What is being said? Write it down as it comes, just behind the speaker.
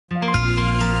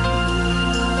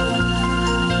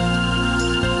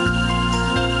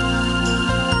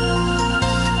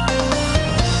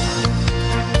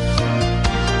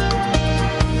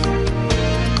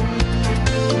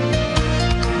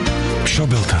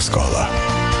სკოლა.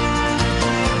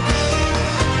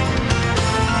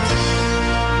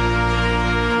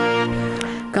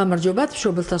 გამარჯობათ,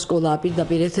 მშობელთა სკოლა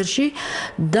პირდაპირ ეთერში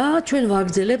და ჩვენ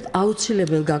ვაგრძელებთ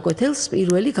აუცილებელ გაკვეთილს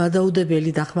პირველი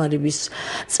გადაუდებელი დახმარების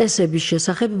წესების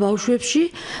შესახებ ბავშვებში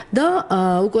და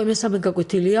უკვე მესამე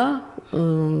გაკვეთილია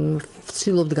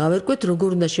ვცდილობთ გავერკვეთ როგორ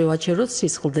უნდა შევაჩეროთ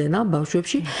სისხლდენა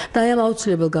ბავშვებში და ამ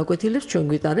აუცილებელ გაკვეთილებს ჩვენ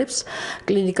გვიტარებს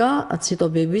კლინიკა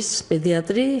ციტობების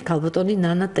პედიატრი ქალბატონი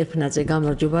ნანა ტეფნაძე.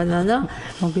 გამარჯობა ნანა.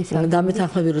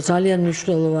 დამეთანხმები რომ ძალიან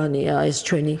მნიშვნელოვანია ეს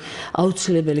ჩვენი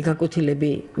აუცილებელი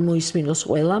გაკვეთილები მოისმინოს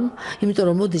ყველამ, იმიტომ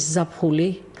რომ მოდის ზაფხული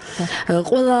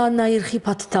ყველანაირ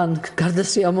ხიფათთან გარდა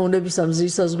სიამოვნებისა,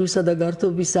 მზისა, ზღვისა და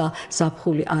გართობისა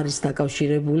ზაფხული არის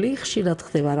დაკავშირებული. ხშირად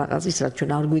ხდება რაღაც ის რაც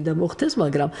ჩვენ არ გვინდა მოხდეს,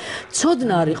 მაგრამ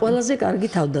ცოდნა არის ყველაზე კარგი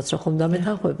თავდაცვა, ხომ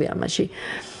დამეთანხმები ამაში.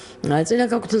 წინა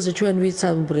გაკვეთილზე ჩვენ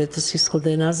ვისაუბრეთ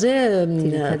სისხლდენაზე,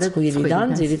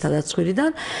 ძირითადად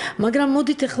ცხვირიდან, მაგრამ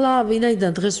მოდით ახლა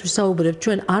ვინაიდან დღეს ვისაუბრებთ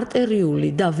ჩვენ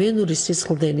არტერიული და ვენური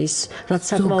სისხლდენის, რაც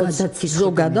საკმაოდ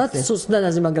ზოგადად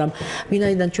სისხლდენაზე, მაგრამ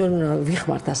ვინაიდან ჩვენ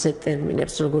ვიხმართ ასეთ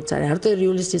ტერმინებს, როგორც არის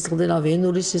არტერიული სისხლდენა,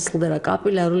 ვენური სისხლდენა,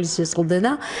 კაპილარული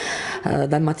სისხლდენა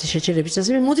და მათი შეჩერების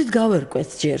წესები, მოდით გავერკვეთ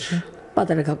ჯერ.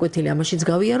 პატარა გაკვეთილი ამაშიც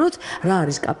გავიაროთ, რა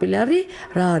არის კაპილარი,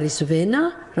 რა არის ვენა,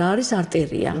 რა არის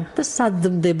არტერია და სად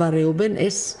მდებარეობენ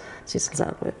ეს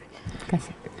სისხლძარღვები.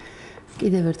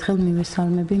 კიდევ ერთხელ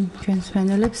მივესალმები ჩვენს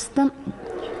მენელებს და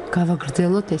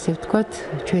გავაგრძელოთ, ესე ვთქვათ,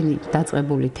 ჩვენი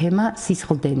დაწყებული თემა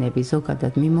სისხლდენები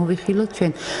ზოგადად მიმოვიხილოთ.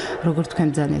 ჩვენ როგორც თქვენ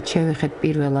ბრძანეთ, შევეხეთ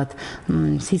პირველად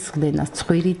სისხლდენას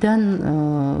ცხვირიდან,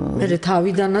 მერე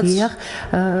თავიდანაც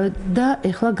და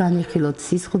ეხლა განვიხილოთ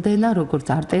სისხლდენა როგორც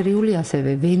არტერიული,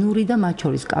 ასევე ვენური და მათ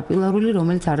შორის კაპილარული,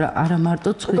 რომელიც არა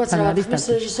მარტო ცხვირთან არის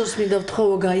დაკავშირებული. რეჟისორს მინდა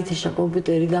ვთხოვო გაითიშა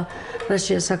კომპიუტერი და რა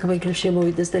შეასაქმე იქნებ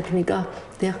შემოვიდეს ტექნიკა.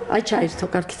 დიახ, აი ჩაირთო,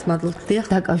 კარგით, მადლობთ. დიახ,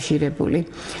 დაკავშირებული.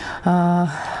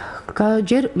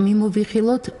 ჯერ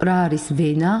მიმოვიხილოთ რა არის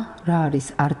ვენა, რა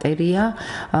არის არტერია,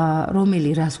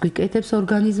 რომელი რას გვიკეთებს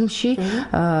ორგანიზმში,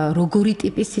 როგორი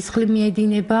ტიპის სისხლი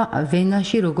მიედინება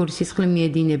ვენაში, როგორი სისხლი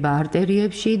მიედინება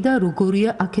არტერიებში და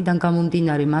როგორია აქედან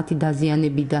გამომდინარე მათი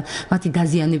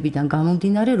დაზიანებიდან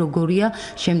გამომდინარე, როგორია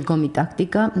შემდგომი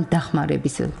ტაქტიკა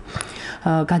დახმარების.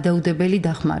 გადაუდებელი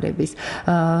დახმარების.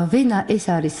 ვენა ეს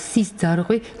არის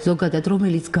სისძარღვი ზოგადად,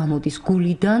 რომელიც გამოდის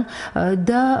გულიდან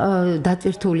და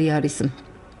დატვირთული არის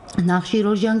ნახშირ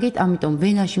ორჟანგით, ამიტომ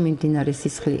ვენაში მიმდინარე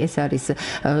სისხლი ეს არის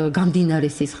გამდინარე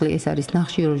სისხლი, ეს არის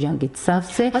ნახშირ ორჟანგით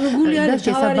სავსე და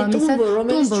შესაბამისად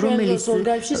ტუმბო, რომელიც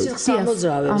ორგანიზმში სისხლს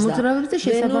ამოძრავებს და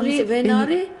შესაბამისად ვენა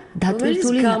არის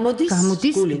დატვირთული გამოდის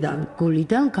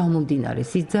გულიდან გამომდინარე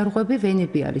სისძარღვები.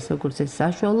 ვენები არის როგორც ეს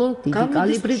საშუალო, დიდი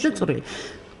კალიბრის და წვრილი.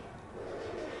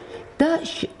 და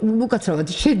უკაცრავად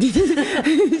შედის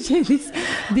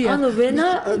ანუ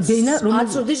ვენა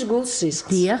აწვდის გულს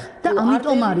სისხლს. დიახ, და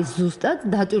ამიტომ არის ზუსტად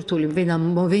დატვირთული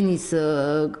ვენებმა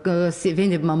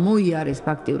მოიარეს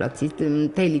ფაქტიურად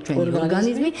მთელი ჩვენი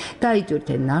ორგანიზმი,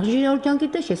 დაიტვირთენ ნახშირ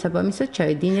ორგანით და შესაბამისად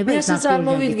ჩაედინება ეს ნახშირ ორგანო.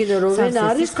 წარმოვიდგინე რომ ვენა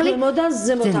არის ხმოდან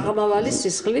ზემოთ აღამავალი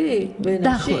სისხლი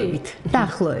ვენაში.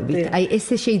 დაახლოებით. აი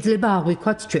ესე შეიძლება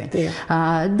აღვიქვათ ჩვენ.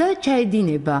 და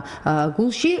ჩაედინება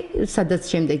გულში, სადაც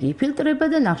შემდეგ იფილტრება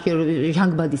და ნახშირ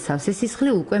ჟანგბადის სავსე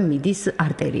სისხლი უკვე მიდის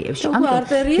არტერიებში.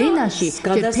 ვენაში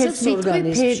გადასცემს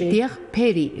ორგანიზმში. დიახ,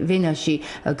 ფერი ვენაში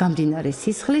გამდინარე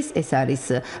სისხლის, ეს არის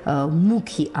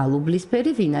მუქი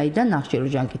ალუბლისფერი, ვინაიდან ნახშირ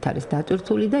ჟანგით არის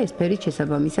დატვირთული და ეს ფერი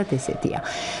შესაბამისად ესეთია.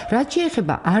 რაც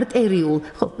შეეხება არტერიულ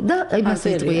და იმას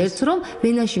ვიტყვი ერთს, რომ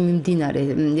ვენაში მიმდინარე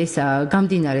ეს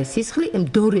გამდინარე სისხლი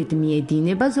მდორედ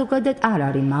მიედინება ზოგადად, არ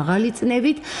არის მაღალი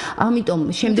წნევით, ამიტომ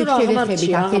შემდეგ შევეხებით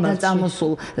აქედან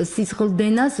წამოსულ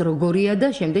სისხლდენას როგორია და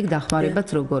შემდეგ დახმარებაც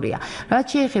როგორია. რაც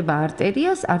შეეხება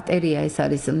არტერიას, არტერია ეს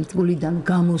არის გულიდან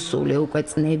გამოსული უკვე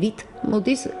წნევით,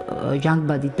 მოდის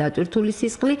ჟანგბადით დატვირთული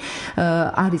სისხლი,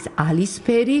 არის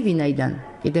ალისფერი, ვინაიდან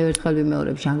კიდევ ერთხელ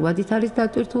ვიმეორებ, ჟანგბადით არის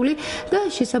დატვირთული და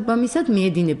შესაბამისად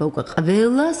მიედინება უკვე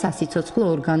ყველა სასიცოცხლო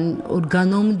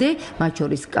ორგანომდე, მათ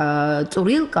შორის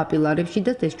წვრილ კაპილარებში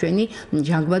და ეს ჩვენი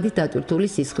ჟანგბადით დატვირთული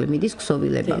სისხლი მიდის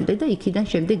ქსოვილებამდე და იქიდან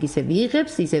შემდეგ ისე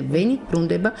ვიღებს, ისე ვენით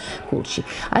ბრუნდება გულში.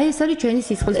 აი ეს არის ჩვენი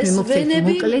სისხლის მიმოქცევის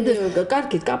მოკლედ.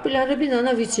 კარგით, კაპილარები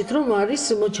ნანა ვიცით რომ არის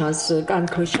მოჩანს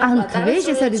კანქვეშა. კანქვეშ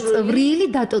ეს არის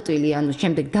წვრილი დატოტვილი, ანუ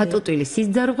შემდეგ დატოტვილი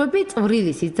სიზარღვები,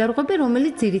 წვრილი სიზარღვები,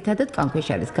 რომელიც ძირითადად კანქვეშ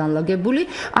არის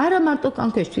განლაგებული, არა მარტო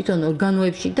კანქვეშ, თვითონ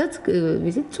ორგანოებშიც,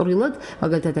 ვიზით წვრილად,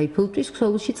 მაგალითად აი ფილტვის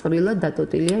ქსოვილში წვრილად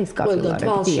დატოტვილია ეს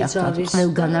კაპილარები.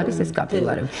 ყველგან არის ეს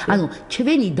კაპილარები. ანუ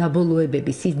ჩვენი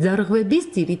დაბოლოებების სიზარღვების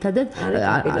ძირითადად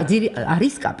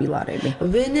არის კაპილარები.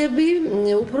 ვენები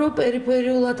უფრო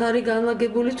პერიფერიულად არის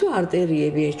განლაგებული თუ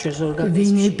არტერიები ეს ჩვენს ორგანიზმში?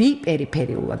 ვენები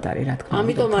პერიფერიულად არის, რა თქმა უნდა.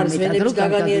 ამიტომ არის ვენების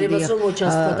გაგანიერებას რომ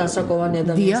მოჩასტოთ ასაკოვანი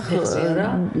ადამიანის ფეხზე რა?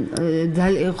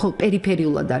 ხო,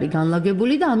 პერიფერიულად არის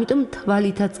განლაგებული და ამიტომ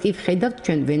თვალითაც კი ვხედავთ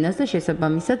ჩვენ ვენას და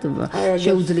შესაბამისად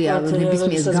შეუძლია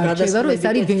ნებისმიერ გარჩევა რომ ეს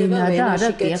არის ვენა და არა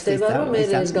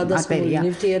ეს გადასმული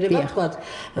ნივთიერება თქვა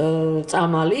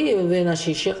წამალი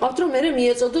ვენაში შეყავთ რომ მე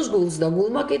მიეწოდოს გულს და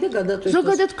გულმა კიდე გადაწყვეტოს.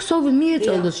 ზოგადად ქსოვი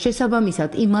მიეწოდოს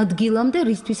შესაბამისად იმ ადგილამდე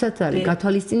რისთვისაც არის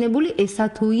გათვალისწინებული ესა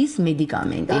თუ ის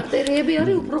მედიკამენტი. არტერიები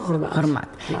არის უფრო ღრმად.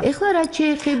 ეხლა რაც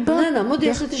შეეხება ნანა, მოდი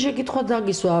ასეთი შეკითხვა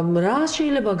დაგისვა, რა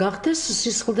შეიძლება გახდეს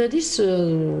სისხლდენის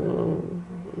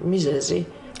მიზეზი?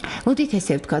 მოდით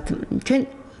ესე ვთქვათ, ჩვენ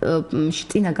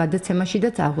წინა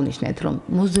გადაცემაშიდაც აღვნიშნეთ, რომ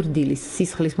მოზრდილი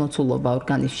სისხლის მოცულობა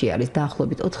ორგანიზმში არის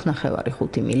დაახლოებით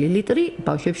 4.5 მილილიტრი,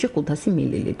 ბავშვებში 500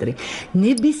 მილილიტრი.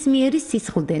 ნებისმიერი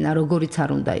სისხლდენა, როგორიც არ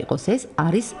უნდა იყოს ეს,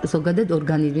 არის ზოგადად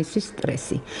ორგანიზმისთვის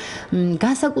სტრესი.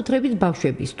 განსაკუთრებით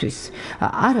ბავშვებისთვის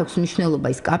არ აქვს მნიშვნელობა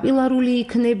ის კაპილარული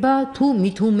იქნება, თუ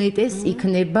მით უმეტეს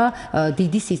იქნება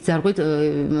დიდი სისხლძარღვით,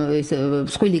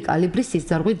 მსხვილი კალიბრის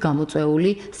სისხლძარღვით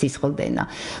გამოწვეული სისხლდენა.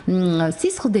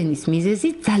 სისხლდენის მიზეზი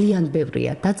ძალიან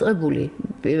ბევრია, დაწყებული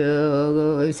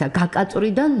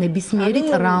გაკაწვრიდან ნებისმიერი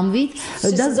ტრამვით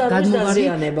და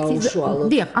დაზიანება უშუალოდ.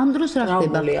 დიახ, ამ დროს რა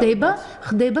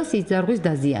ხდება სისხლძარღვის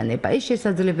დაზიანება. ეს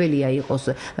შესაძლებელია იყოს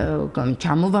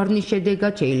ჩამოვარდნის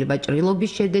შედეგად, შეიძლება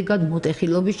ჭრილობის შედეგად,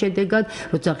 მოტეხილობის შედეგად,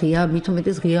 როცა მით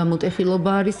უმეტეს ღია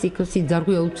მოტეხილობა არის, იქ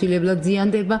სისხლძარღვი აუცილებლად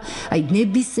ზიანდება. აი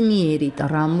ნებისმიერი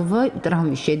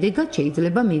ტრამვის შედეგად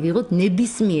შეიძლება მივიღოთ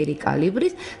ნებისმიერი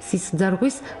კალიბრის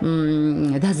სისხლძარღვის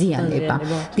დაზიანება.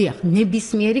 დიახ,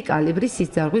 ნებისმიერი კალიბრის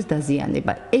სისხლძარღვის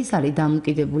დაზიანება. ეს არის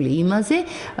დამოკიდებული იმაზე,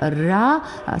 რა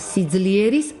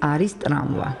სიძლიერის არის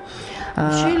ტრამვა.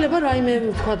 შეიძლება რაიმე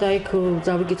თქვა და იქ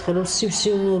დავიკითხე რომ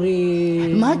სიმსივნური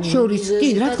მათ შორის კი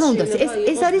რა თქმა უნდა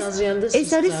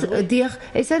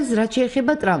ეს არის რაც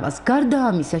შეეხება ტრამვას. გარდა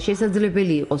ამისა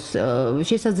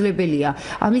შესაძლებელია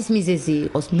ამის მიზეზი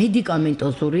იყოს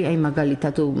მედიკამენტოზური, აი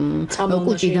მაგალითად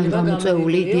კუჭიდან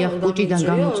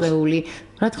გამოწვეული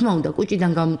რა თქმა უნდა,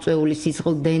 კუჭიდან გამოწვეული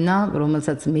სისხლდენა,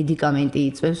 რომელსაც მედიკამენტი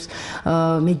იწვევს,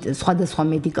 სხვადასხვა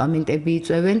მედიკამენტები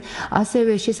იწვევენ,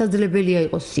 ასევე შესაძლებელია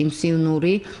იყოს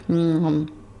სიმსივნური,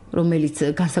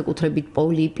 რომელიც განსაკუთრებით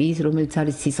პოლიპის, რომელიც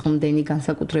არის სისხლდენი,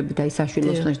 განსაკუთრებით აი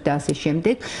საშვილოსნოში და ასე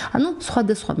შემდეგ. ანუ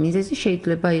სხვადასხვა მიზეზი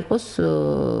შეიძლება იყოს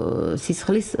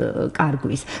სისხლის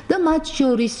კარგვის. და მათ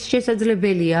შორის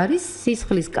შესაძლებელი არის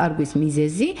სისხლის კარგვის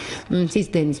მიზეზი,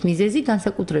 სისხლდენის მიზეზი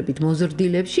განსაკუთრებით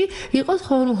მოზრდილებში იყოს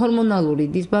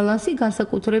ჰორმონალური დისბალანსი,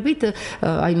 განსაკუთრებით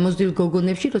აი მოზრდილ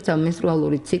გოგონებში, როცა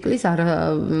მენსტრუალური ციკლის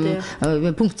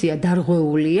ფუნქცია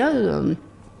დარღვეულია,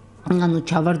 ანუ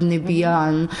ჩავარდნებია,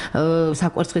 ან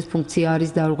საკვერცხის ფუნქცია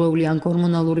არის დარღვეული, ან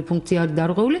ჰორმონალური ფუნქცია არის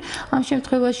დარღვეული, ამ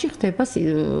შემთხვევაში ხდება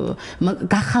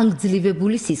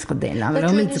გახანგრძლივებული სისხლდენა,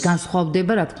 რომელიც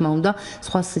განსხვავდება, რა თქმა უნდა,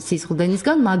 სხვა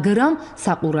სისხლდენისგან, მაგრამ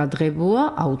საყურადღებოა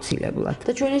აუცილებლად.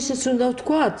 და ჩვენ ისიც უნდა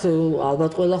ვთქვათ,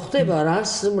 ალბათ ყველა ხვდება,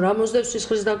 რა მოსდევს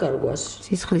სისხლის დაკარგვას?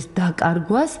 სისხლის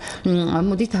დაკარგვას,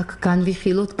 მოდით აქ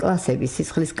განვიხილოთ კლასები,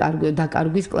 სისხლის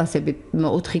დაკარგვის კლასები,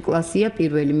 4 კლასია,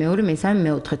 პირველი, მეორე, მესამე,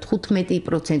 მეოთხე.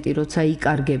 15% როცა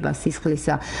იკარგება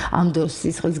სისხლისა, ამ დროს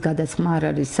სისხლის გადაწყმა არ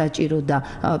არის საჭირო და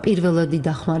პირველადი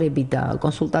დახმარებით და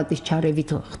კონსულტანტის ჩარევით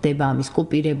ხდება ამის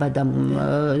კუპირება და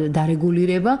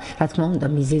დარეგულირება, რა თქმა უნდა,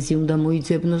 მიზეზი უნდა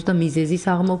მოიძებნოს და მიზეზის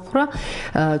აღმოფხვრა.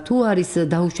 თუ არის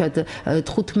დაუშვათ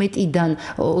 15-დან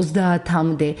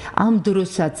 30-მდე, ამ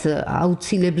დროსაც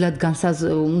აუცილებლად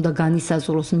უნდა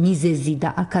განისაზღვროს მიზეზი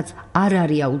და აქაც არ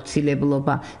არის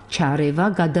აუცილებლობა ჩარევა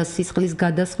სისხლის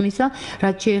გადასხმისა,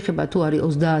 რაც შეეხება თუ არის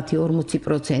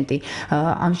 30-40%,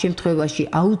 ამ შემთხვევაში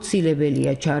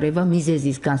აუცილებელია ჩარევა,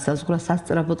 მიზეზის განსაზღვრა,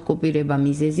 სასწრაფოდ კუპირება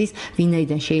მიზეზის,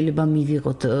 ვინაიდან შეიძლება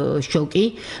მივიღოთ შოკი,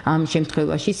 ამ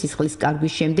შემთხვევაში სისხლის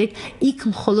კარგვის შემდეგ, იქ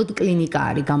მხოლოდ კლინიკა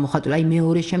არის გამოხატული, აი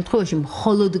მეორე შემთხვევაში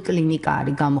მხოლოდ კლინიკა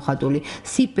არის გამოხატული,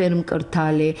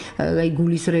 სიპერმკრთალი, აი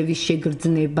გულისრევის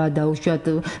შეგრძნება, დაუშვათ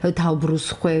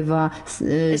თავბრუსხვევა,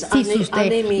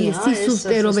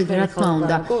 სისუსტე, რომელიც რა თქმა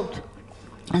უნდა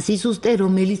სისუსტე,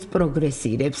 რომელიც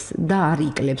პროგრესირებს და არ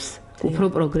იკლებს უფრო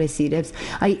პროგრესირებს.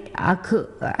 აი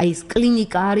ეს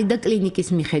კლინიკა არის და კლინიკის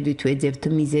მიხედვით ვეძებთ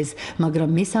მიზეზს, მაგრამ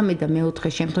მესამე და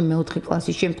მეოთხე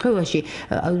კლასის შემთხვევაში,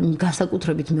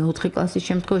 განსაკუთრებით მეოთხე კლასის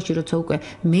შემთხვევაში, როცა უკვე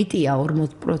მეტია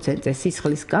 40%-ზე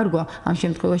სისხლის კარგვა, ამ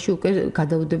შემთხვევაში უკვე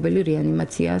გადაუდებელი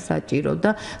რეანიმაციაა საჭირო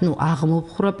და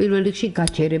აღმოფხვრა პირველ რიგში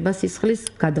გაჩერება სისხლის,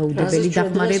 გადაუდებელი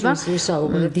დახმარება,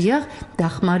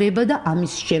 დახმარება და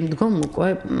ამის შემდგომ უკვე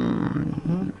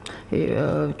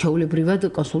ჩაულებრივად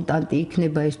კონსულტანტი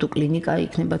იქნება ეს თუ კლინიკა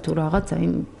იქნება თუ რაღაცა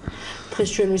დღეს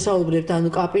ჩვენ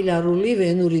ვისაუბრებთ კაპილარული,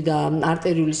 ვენური და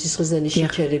არტერიული სისხლძენის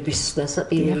შეჩერების და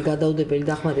პირველი გადაუდებელი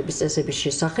დახმარების წესების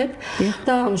შესახებ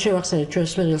და შევახსენეთ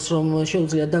ჩვენს მსმენელს რომ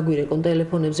შეუძლიათ დაგვირეკონ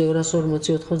ტელეფონებზე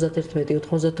 240 91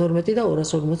 92 და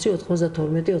 240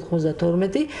 92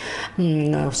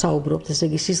 92 საუბრობთ ესე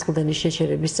იგი სისხლძენის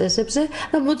შეჩერების წესებზე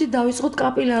და მოდი დავიწყოთ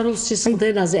კაპილარულ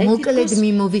სისხლძენაზე. მოკლედ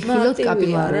მიმოვიხილოთ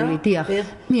კაპილარული. დიახ.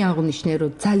 მე აღვნიშნე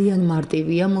რომ ძალიან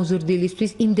მარტივია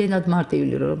მოზრდილისთვის, იმდენად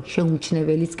მარტივი რომ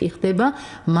შეუმჩნეველიც კი ხდება,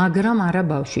 მაგრამ არა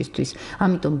ბავშვისთვის.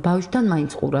 ამიტომ ბავშვთან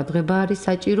მაინც ყურადღება არის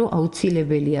საჭირო,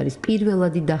 აუცილებელი არის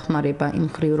პირველადი დახმარება იმ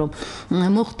მხრივ რომ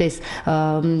მოხდეს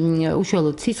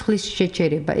უშუალოდ სისხლის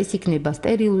შეჩერება, ეს იქნება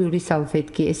სტერილური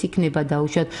სალფეტკი, ეს იქნება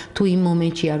დაუშვათ თუ იმ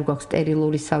მომენტში არ გვაქვს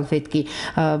სტერილური სალფეტკი,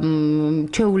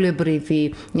 ჩვეულებრივი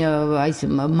აი ეს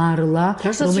მარლა,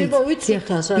 რომელიც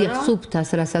სუფთას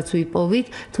რასაც ვიპოვით,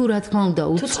 თუ რა თქმა უნდა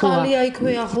უცხოა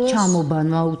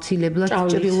ჩამობანვა აუცილებლად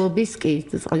ჭრილობის კი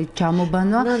წყლით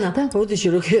ჩამობანვა და ოდიში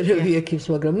რო ქერევი ექიმს,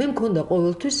 მაგრამ მე მქონდა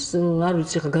ყოველთვის არ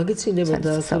ვიცი ხა გაგეცინება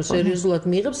და სერიოზულად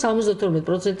მიიღებ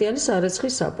 72%-იანი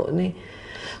სარეცხვის საპონი.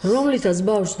 რომლითაც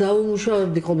ბავშვს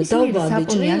დაუმუშავებდი ხოლმე დავბანდი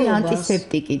ჭრილობას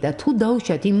ანტისეპტიკი და თუ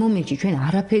დაუშვათ იმ მომენტში ჩვენ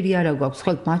არაფერი არ გვაქვს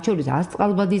ხოლმე მათ შორის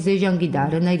ასწყალბადი ზეჟანგი და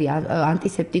არანაირი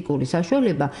ანტისეპტიკური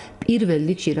საშუალება პირველ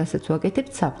რიგში რასაც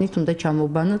ვაკეთებთ საფნით უნდა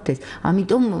ჩამოვბანოთ ეს.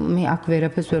 ამიტომ მე აქ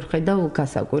ვერაფერს ვერ ხედავ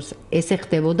გასაკვირს. ესე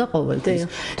ხდებოდა ყოველთვის.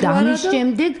 და ამის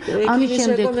შემდეგ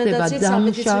ხდება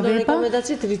დამუშავება.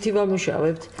 რეკომენდაციით რითი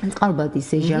ვამუშავებთ? ასწყალბადი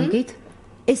ზეჟანგით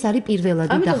ეს არის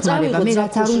პირველადი დახმარება. მე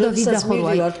რაც არ უნდა ვიძახო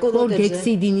რომ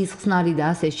გექსიდინის ხსნარი და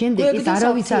ასე შემდეგ ეს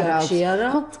არავის არ აქვს.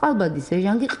 ხო, წყალბადის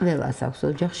ზეჟანგი ყველას აქვს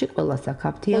ოჯახში, ყველას აქვს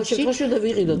აფთიაქში. შემთხვევაში და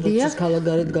ვიყიდოთ როცა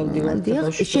ქალაქგარეთ გავდივართ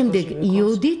ბავშვი. შემდეგ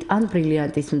იოდით ან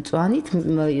ბრილიანტის მწვანით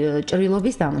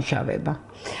ჭრილობის დამუშავება.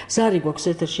 ზარი გვაქვს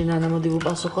ეთერში ნანა მოდი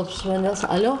ვუპასუხოთ მსმენელს.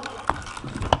 ალო?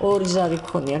 ორი ზარი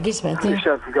გქონია, გისმენთ?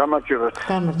 გამარჯობათ.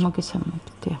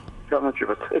 მოგესალმებით.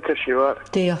 გამარჯობათ. ეთერში ვარ.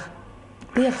 დიახ.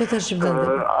 დიახ, ეთერში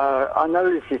ვდანდება.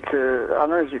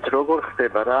 ანალიზით როგორ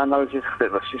ხდება, რა ანალიზით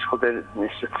ხდება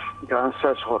სისხლძენის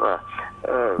განსაზღვრა?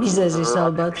 მიზეზის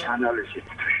ალბათ. ანალიზით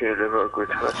შეიძლება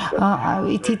გითხრათ.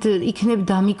 იცით, იქნებ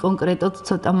დამიკონკრეტოთ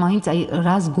ცოტა მაინც, აი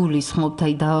რას გულისხმობთ,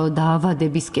 აი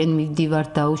დაავადებისკენ მივდივართ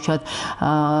დაუშვათ.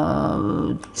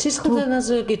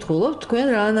 სისხლძენაზე გითხულობთ, თქვენ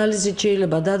რა ანალიზით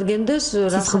შეიძლება დადგენდეს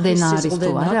რა სისხლძენა არის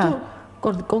თუ არა?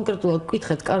 კონკრეტულად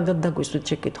გკითხეთ, კარგად დაგვისვით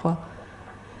შეკითხვა.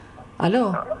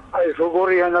 ალო? აი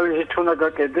როგორი ანალიზით უნდა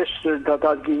გაკეთდეს და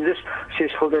დადგინდეს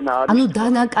სისხლძენა არის? ანუ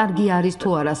დანაკარგი არის თუ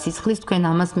არა სისხლის, თქვენ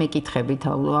ამას მეკითხებით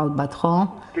ალბათ, ხო?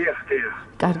 დიახ.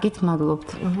 კარგით, მადლობთ.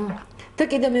 და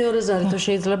კიდე მეორე ზარი თუ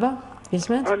შეიძლება?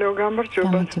 ისმენთ? ალო,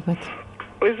 გამარჯობათ.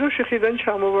 ეზოში ხიდან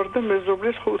ჩამოვარ და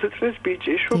მეზობლის 5 წლის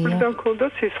ბიჭი, შობლიდან მქონდა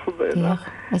სისხლძენა.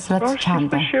 ეს რაც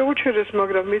ჩანდა. შეუჩერეს,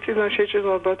 მაგრამ მიწიდან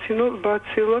შეჭრილმა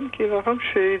ბაცილამ კილაღამ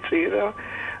შეიწირა.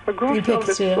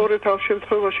 გვასწავლეთ სწორედ ამ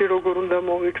შემთხვევაში როგორ უნდა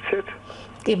მოვიქცეთ.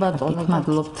 კი ბატონო,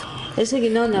 მადლობთ. ესე იგი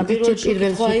ნანა პირველ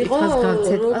კითხვა იყო,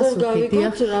 როგორ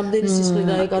გავიგოთ რამდენი სისხლი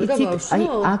დაეკარგა ბავშვს? აი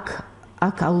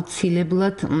აქ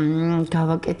აუცილებლად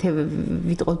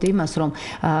ვიტყოდი იმას, რომ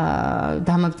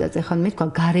დამავწაწე ხან მე თქვა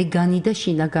გარეგანი და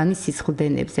შინაგანი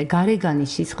სისხლდენებზე. გარეგანი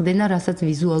სისხლდენა, რასაც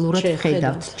ვიზუალურად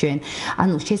ხედავთ ჩვენ.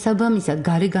 ანუ შესაბამისად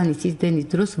გარეგანი სისხლდენის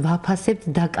დროს ვაფასებთ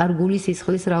დაკარგული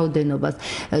სისხლის რაოდენობას.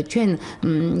 ჩვენ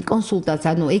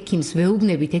კონსულტაციას, ანუ ექიმს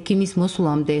ვეუბნებით, ექიმის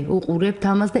მოსვლამდე უყურებთ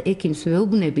ამას და ექიმს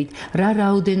ვეუბნებით, რა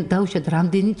რაოდენობა დაუშვათ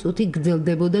რამდენი წუთი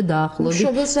გრძელდებოდა დაახლოებით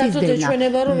სისხლდენა. შუბილს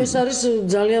ეჩვენება, რომ ეს არის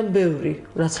ძალიან ბევრი.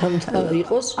 რაც ამდა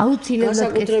იყოს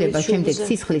აუცილებლად კეთდება შემდეგ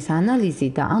სისხლის ანალიზი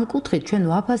და ამ კუთხით ჩვენ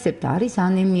ვაფასებთ არის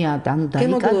ანემია ანუ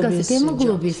დაიკარგას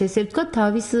გემოგლობინის ესე ვთქვათ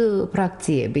თავის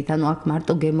ფრაქციებით ანუ აქ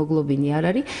მარტო გემოგლობინი არ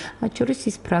არის მათ შორის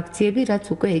ის ფრაქციები რაც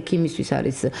უკვე ექიმისთვის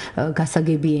არის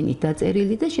გასაგებიენით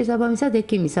დაწერილი და შესაბამისად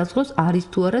ექიმი საზღვრავს არის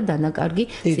თუ არა დანაკარგი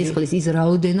სისხლის ის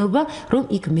რაოდენობა რომ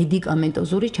იქ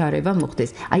მედიკამენტოზური ჩარევა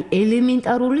მოხდეს აი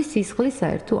ელემენტარული სისხლის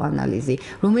საერთო ანალიზი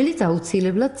რომელიც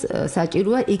აუცილებლად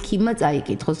საჭიროა ექიმმა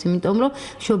წაიკითხოს, იმიტომ რომ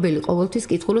მშობელი ყოველთვის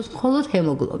კითხულობს მხოლოდ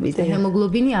ჰემოგლობინს და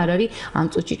ჰემოგლობინი არ არის ამ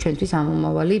წუთში ჩვენთვის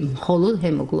ამომავალი, მხოლოდ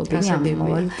ჰემოგლობინი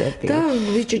ამომავალი წერტილი. და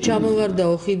ბიჭი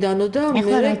ჩამოვარდაო ხიდანო და მე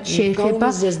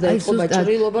გაუმიზესდა ეთყობა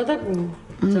ჭრილობა და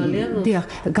ძალიან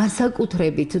დიახ,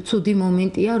 განსაკუთრებით ცუდი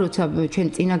მომენტია, როცა ჩვენ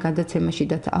წინა გადაცემაში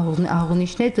და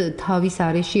აღნიშნეთ, თავის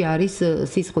არეში არის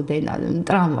სისხლდენა,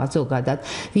 ტრავმა ზოგადად.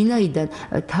 ვინაიდან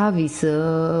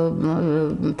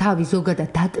თავი ზოგადად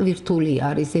დატვირთული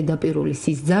არის ზედაპირული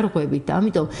სისძარღვებით,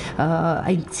 ამიტომ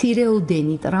აი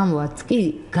მცირეოდენი ტრავმაც კი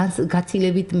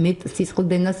გაცილებით მეტ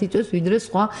სისხლდენას იწვევს, ვიდრე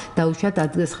სხვა დაუშვათ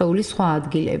სხეულის სხვა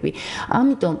ადგილები.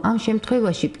 ამიტომ ამ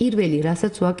შემთხვევაში პირველი,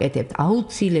 რასაც ვაკეთებთ,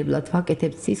 აუცილებლად ვაკეთებთ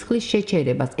სისხლის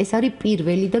შეჩერებას. ეს არის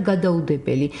პირველი და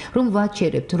გადაუდებელი, რომ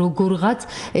ვაჩერებთ როგორ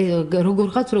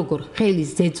ხელის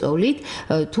ზეწოლით,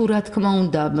 თუ რა თქმა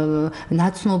უნდა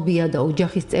ნაცნობია და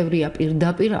ოჯახის წევრია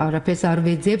პირდაპირ, არაფერს არ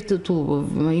ვეძებთ, თუ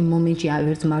იმ მომენტში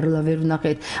ვერც მარლა ვერ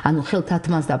ვნახეთ, ანუ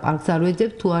ხელთათმას და პარკს არ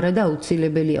ვეძებთ, თუ არა და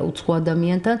აუცილებელია უცხო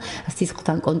ადამიანთან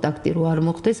სისხლთან კონტაქტი რო არ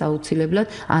მოხდეს, აუცილებლად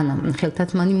ან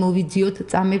ხელთათმანი მოვიძიოთ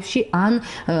წამებში, ან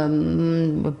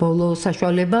ბოლო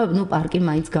საშუალება, პარკი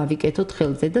მაინც გავიკეთოთ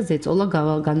ხელზე და ზეწოლა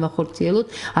განვახორციელოთ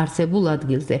არსებულ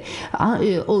ადგილზე.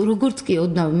 როგორც კი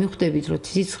ოდნავ მიხვდებით, რომ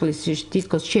სისხლის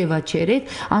დისკოს შევაჩერეთ,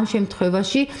 ამ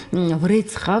შემთხვევაში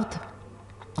ვრეცხავთ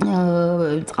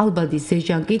წყალბადის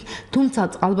ზეჟანგით, თუმცა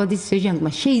წყალბადის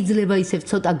ზეჟანგმა შეიძლება ისევ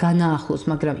ცოტა განაახლოს,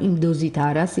 მაგრამ იმ დოზით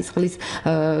არა სისხლის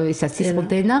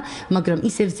სისხლდენა, მაგრამ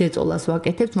ისევ ზეწოლას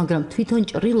ვაკეთებთ, მაგრამ თვითონ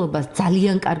ჭრილობას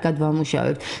ძალიან კარგად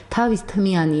ვამუშავებთ. თავის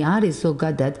თმიანი არის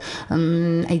ზოგადად,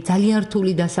 აი ძალიან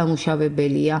რთული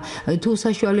დასამუშავებელია. თუ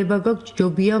საშუალება გაქვთ,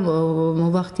 ჯობია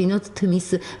მოვახდინოთ თმის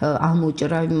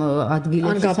ამოჭრა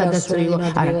ადგილებში, სადაც ჭრილო,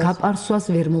 არა, გაპარსვას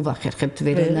ვერ მოვახერხებთ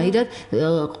ვერანაირად,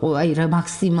 აი რა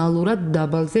მაქსიმალურად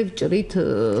დაბალზე ვჭრით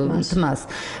თმას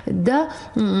და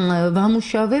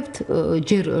ვამუშავებთ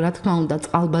ჯერ რა თქმა უნდა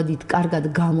წყალბადით კარგად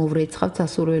გამოვრეცხავთ,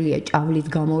 სასურველია ჭავლით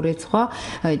გამორეცხვა,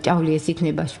 ჭავლი ეს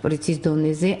იქნება შპრიცის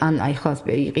დონეზე, ან აი ხალს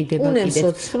იყიდება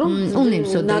კიდეც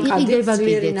უნემსოდ იყიდება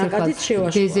კიდეც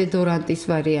დეზოდორანტის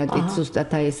ვარიანტით ზუსტად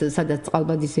აი ეს სადაც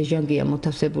წყალბადის ზეჟანგია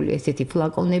მოთავსებული ესეთი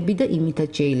ფლაკონები და იმითაც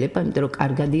შეიძლება, იმიტომ რომ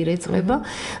კარგად ირეცხება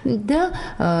და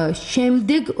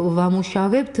შემდეგ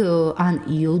ვამუშავებთ ან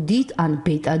იოდით, ან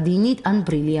ბეტადინით, ან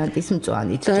ბრილიანტის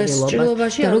მწვანით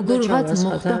ჭრილობას. და როგორღაც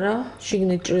მოხდა რა?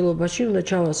 შიგნით ჭრილობაში უნდა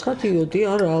ჩავასხათ იოდი,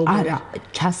 არა,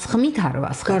 ჩასხმით არ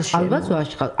ვასხავთ. ალბათ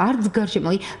ვაშხავთ. არც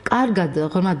გარშემო, კარგად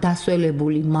ღრმა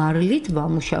დასველებული მარლით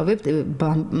ვამუშავებთ,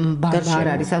 არ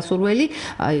არის სასურველი,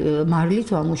 მარლით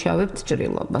ვამუშავებთ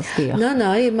ჭრილობას. დიახ. ნანა,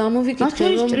 აი მამოვიკითხე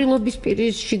რომ ჭრილობის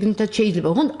პირის შიგნითაც შეიძლება,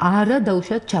 ოღონდ არა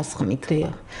დაუშვათ ჩასხმით.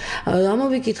 დიახ.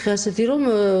 ამოვიკითხე ასეთი რომ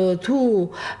თუ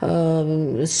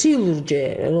სილურჯე,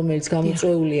 რომელიც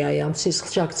გამოწვეულია ამ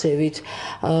სისხლშაქცევით,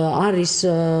 არის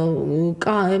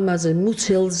ემაზე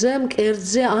მუცელზე,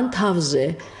 მკერდზე ან თავზე.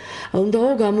 უნდა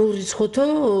გამოვრიცხოთო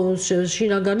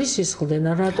შინაგანი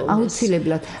სისხლდენა, რატომ?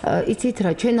 აუცილებლად. იცით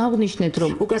რა, ჩვენ აღვნიშნეთ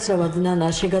რომ უკაცრავად ნანა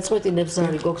შეგაწყვეტინებს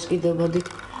ზარი გოქს კიდევ მოდი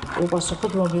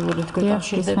უპასუხოთ მობილური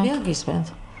თქვენშიდებია გისმენთ.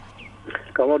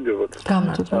 გამარჯობათ.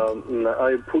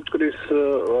 აი ფუტკრის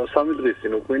 3 დღის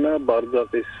წინ უკვე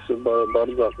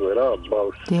ბარძაყზე რა,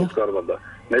 ბავშვს ფუტკარმა და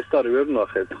ნესტარი ვერ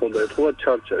ნახეთ, ხო და ეთქვა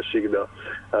ჩარჩა შიგდა.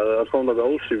 რა თქმა უნდა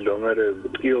გაუსვიდა, მე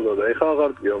ტკიოდა და ეხა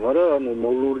აღარ ტკიო, მაგრამ ანუ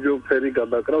მოლურჯო ფერი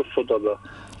გადაკრავს ცოტა და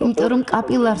იმიტომ რომ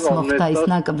კაპილარს მოხდა ის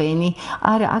ნაკბენი.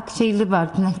 არა, აქ შეიძლება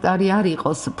ნექტარი არ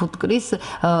იყოს ფუტკრის,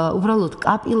 უბრალოდ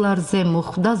კაპილარზე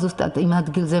მოხდა, ზუსტად იმ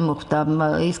ადგილზე მოხდა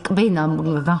ის კბენა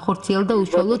განხორციელდა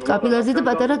უშუალოდ კაპილარზე და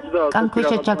პატარა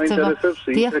კანქვეშა ჩაქცევა.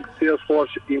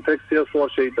 ინფექცია სხვა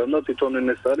შეიტანა თვითონ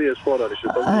ნესტარი, ეს ხო არ არის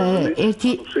შესაძლებელი.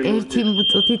 ერთი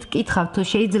წუთით კითხავთ, თუ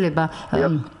შეიძლება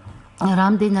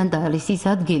რამდენად არის ის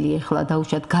ადგილი ახლა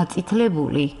დაუშვათ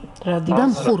გაწითლებული და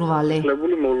მხურვალე.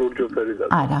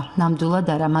 არა, ნამდვილად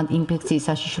არა, მან ინფექციის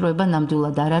საშიშროება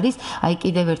ნამდვილად არ არის. აი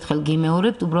კიდევ ერთხელ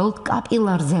გიმეორებთ, უბრალოდ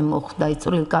კაპილარზე მოხდა,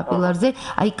 წვრილ კაპილარზე,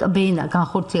 აი კბენა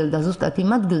განხორციელდა ზუსტად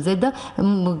იმ ადგილზე და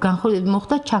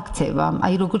მოხდა ჩაქცევა.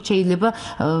 აი როგორც შეიძლება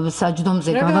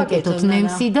საჯდომზე გავაკეთოთ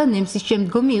ნემსი და ნემსის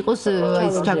შემდგომი იყოს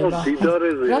ეს ჩაქცევა.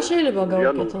 რა შეიძლება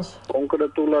გავაკეთოს?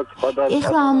 კონკრეტულად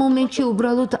ეხლა ამ მომენტში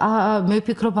უბრალოდ მე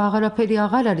ვფიქრობ აღარაფერი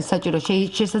აღარ არის საჭირო,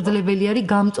 შესაძლებელი არის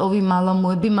გამწოვი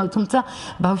მალამოები, თუმცა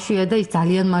ბავშვია და ის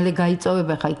ძალიან მალე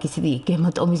გაიწოვება, ხა იქ ისეთი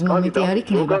გემატომის მომენტი არ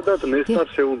იქნება. ზოგადად ნესტარ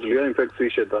შეუძლია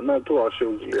ინფექციის შეტანა, თუ არ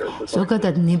შეუძლია ეს?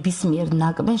 ზოგადად ნებისმიერ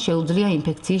ნაკბენს შეუძლია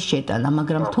ინფექციის შეტანა,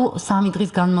 მაგრამ თუ 3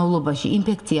 დღის განმავლობაში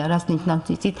ინფექცია რას ნიშნავს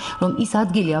იცით, რომ ის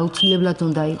ადგილი აუცილებლად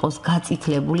უნდა იყოს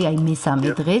გაწითლებული, აი მესამე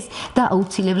დღეს და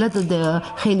აუცილებლად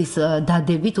ხელის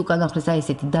დადებით, უკანახრეს აი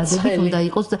ესეთი დადებით უნდა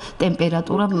იყოს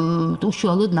ტემპერატურა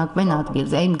უშუალოდ ნაკვენ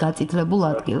ადგილზე, აი იმ გაწითლებულ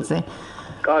ადგილზე.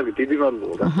 კარგი, დიდი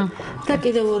მადლობა. და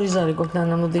კიდევ ორი ზარი გვაქვს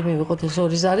ნანა, მოდი მივიღოთ ეს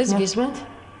ორი ზარი, გისმენთ?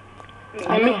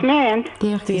 მისმენთ?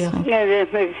 დიახ.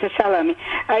 სალამი.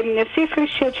 აი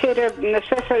სისხლის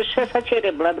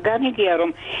შესაჩერებლად განიგია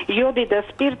რომ იოდი და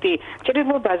სპირტი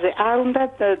ჭრილობაზე არ უნდა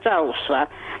წაუსვა.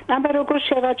 აბა როგორ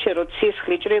შევაჩეროთ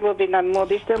სისხლი ჭრილობიდან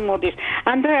მოდის და მოდის.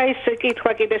 ანდა ეს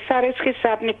კითხვა კიდე სარეცხის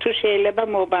საბნით თუ შეიძლება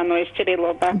მობანო ეს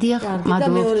ჭრილობა. დიახ, და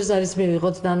მეორე ზარის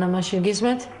მივიღოთ ნანა, მაშინ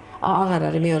გისმენთ? აღარ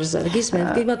არის მეორე ზარი. გისმენთ?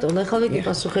 კი ბატონო, ახლა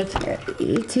გიპასუხეთ.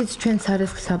 იცით ჩვენ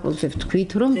სარეცხის საპულზე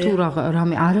ვთქვით რომ თუ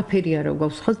რამე არაფერი არ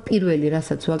გვაქვს ხო პირველი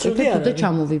რასაც ვაკეთებთ და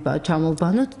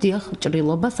ჩამოვბანოთ დიახ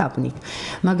ჭრილობა საბნით.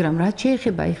 მაგრამ რაც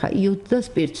შეეხება ეხა იოდს და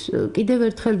სპირტს კიდევ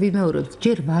ერთხელ ვიმეორებთ,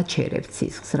 ჯერ ვაჩერებთ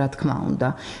სისხლს, რა თქმა უნდა.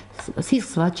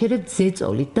 სისხლს ვაჩერებთ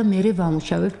ზეწოლით და მერე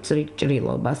ვამუშავებთ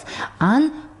ჭრილობას.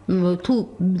 ან თუ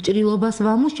ჭრილობას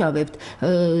ვამუშავებთ,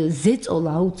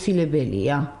 ზეწოლა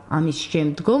აუცილებელია. ამის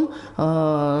შემდგომ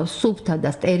სუფთა და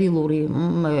სტერილური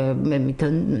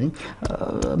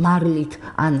მარლით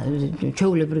ან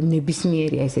ჩვეულებრივ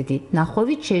ნებისმიერი ესეთი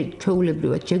ნახვევით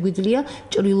ჩვეულებრივად შეგვიძლია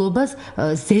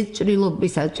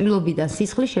ჭრილობიდან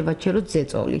სისხლი შევაჩეროთ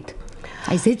ზეწოლით.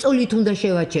 აი ზეწოლით უნდა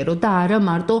შევაჩეროთ და არა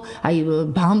მარტო აი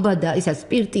ბამბა და ისა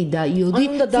სპირტი და იოდი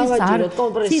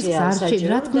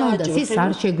სისხლს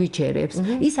არ შეგვიჩერებს.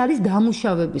 ის არის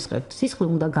დამუშავების ხერხი. სისხლი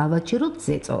უნდა გავაჩეროთ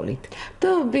ზეწოლით.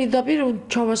 და პირდაპირ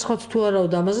ჩავასხოთ თუ არა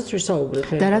და ამაზეც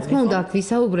ვისაუბრებთ. და რა თქმა უნდა აქ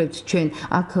ვისაუბრებთ ჩვენ.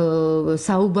 აქ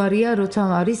საუბარია როცა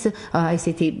არის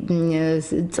ესეთი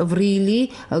წვრილი,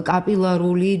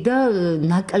 კაპილარული და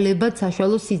ნაკლებად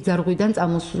საშუალო სიძარღვიდან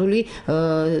წამოსული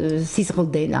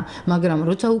სისხლდენა. მაგრამ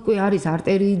როცა უკვე არის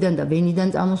არტერიიდან და ვენიდან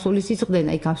წამოსული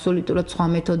სისხლდენა, იქ აბსოლუტურად სხვა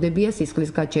მეთოდებია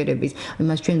სისხლის გაჩერების.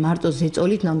 იმას ჩვენ მარტო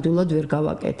ზეწოლით ნამდვილად ვერ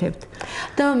გავაკეთებთ.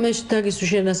 და მე დაგისვი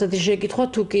შენ ასეთი შეკითხვა,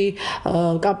 თუ კი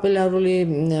კაპილარული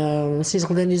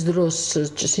სისხლდენის დროს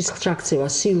სისხლჩაქცევა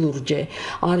სილურჯე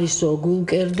არისო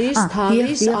გულმკერდის,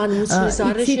 თავის ან მუცლის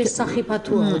არეში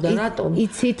სახიფათოა და რატომ?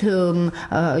 იცით,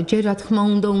 ჯერ რა თქმა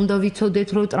უნდა ვიცოდეთ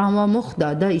რომ ტრავმა მოხდა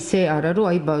და ისე არა რომ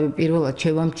აი პირველად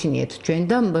შევამჩნიეთ ჩვენ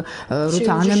და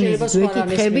როცა ანამნეზის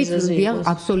ვეკითხებით,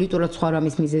 აბსოლუტურად სხვა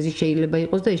რამის მიზეზი შეიძლება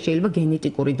იყოს და ეს შეიძლება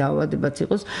გენეტიკური დაავადებაც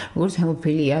იყოს, როგორც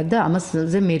ჰემოფილია და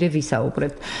ამაზე მერე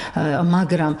ვისაუბრებთ.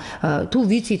 მაგრამ თუ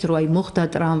ვიცით რომ აი მოხდა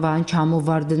ტრავმა ან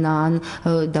ჩამოვარდნა ან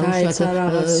დაუშვათ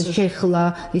შეხლა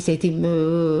ისეთი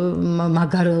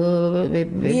მაგარ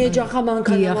მიეჯახა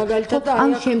მანქანა მაგალითად და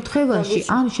ამ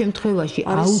შემთხვევაში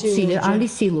აუცილებელი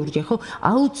სილურჯე ხო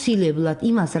აუცილებლად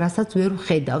იმას რასაც ვერ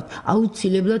ვხედავთ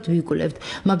აუცილებლად ვიკვლევთ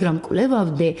მაგრამ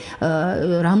კვლევავდე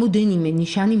რამოდენიმე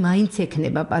ნიშანი მაინც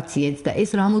ექნება პაციენტს და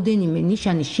ეს რამოდენიმე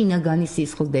ნიშანი შინაგანი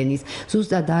სისხლდენის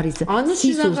ზუსტად არის ანუ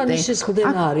შინაგანი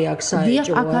სისხლდენა არის აქ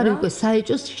საეჭვო აქ არის უკვე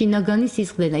საეჭვო შინაგანი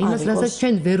სისხლდენა იმას რასაც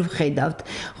ჩვენ ვერ ვხედავთ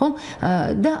ხო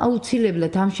და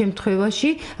აუცილებლად ამ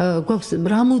შემთხვევაში გვაქვს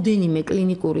რამოდენიმე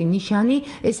კლინიკური ნიშანი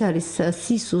ეს არის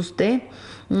სისუსტე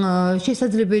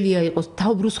შესაძლებელია იყოს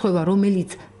თავბრუსხვევა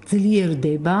რომელიც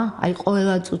ძლიერდება, აი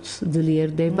ყველა წუთს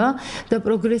ძლიერდება და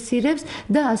პროგრესირებს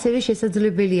და ასევე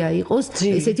შესაძლებელია იყოს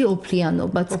ესეთი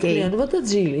ოფლიანობაც კი. ოფლიანობა და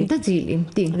ძილი. და ძილი,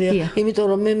 დიახ. იმიტომ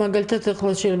რომ მე მაგალითად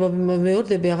ახლა შეიძლება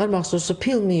მეორდები აღარ მახსოვს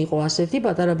ფილმი იყო ასეთი,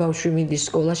 პატარა ბავშვი მიდის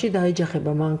სკოლაში და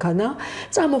ეჯახება მანქანა,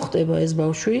 წამოხტება ეს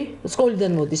ბავშვი,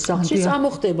 სკოლიდან მოდის სახლში,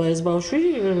 წამოხტება ეს ბავშვი,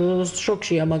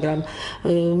 შოკშია, მაგრამ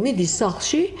მიდის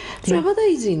სახლში, წვება და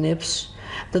იძინებს.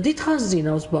 და დიდხანს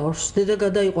ძინავს ბავშვს. დედა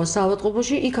გადაიყვანს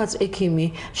საავადმყოფოში, იქაც ექიმი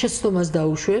შეცდომას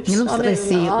დაუშვებს.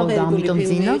 სტრესი იყო და ამიტომ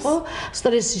ძინავს.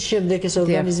 სტრესის შემდეგ ეს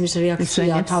ორგანიზმის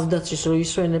რეაქცია თავდაცვის რო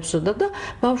ისვენებსო და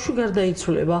ბავშვი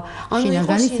გარდაიცვლება. ანუ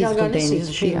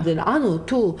სისხლდენა. ანუ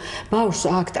თუ ბავშვს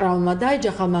აქ ტრავმა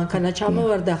დაეჯახა მანქანა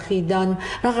ჩამოვარდა ხიდან,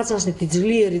 რაღაცასნეთი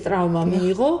ძლიერი ტრავმა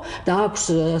მიიღო და აქვს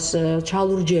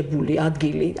ჩალურჯებული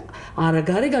ადგილი. არა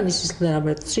გარეგანი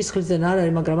სისხლდენა არ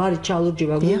არის, მაგრამ არის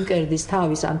ჩალურჯება გულმკერდის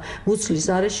თავის ან მუცლის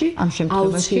არეში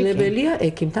აუცილებელია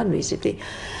ექიმთან ვიზიტი.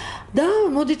 და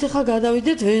მოდით ახლა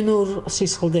გადავიდეთ ვენურ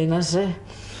სისხლდენაზე.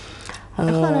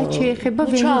 ახლა რა შეეხება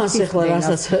ვენურ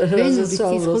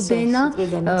სისხლდენა,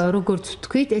 როგორც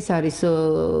ვთქვით, ეს არის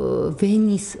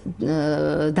ვენის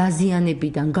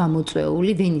დაზიანებიდან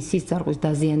გამოწვეული, ვენის სისწარღვის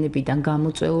დაზიანებიდან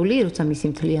გამოწვეული, როცა მისი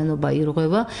მთლიანობა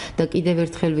ირღვევა და კიდევ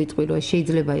ერთხელ ვიტყვი, რომ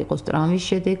შეიძლება იყოს ტრავმის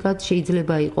შედეგად,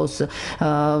 შეიძლება იყოს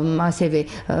ასევე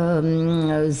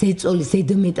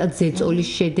ზედმეტად ზეწოლის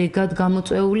შედეგად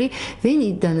გამოწვეული.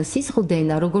 ვენიდან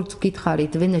სისხლდენა, როგორც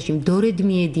გითხარით, ვენაში მდორედ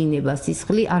მიედინება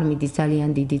სისხლი, არ მიდის ძალიან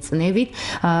დიდი წნევით.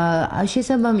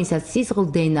 შესაბამისად,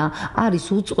 სისხლდენა არის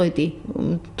უწყვეტი,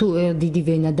 თუ დიდი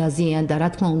ვენა დაზიანდა, რა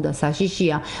თქმა უნდა,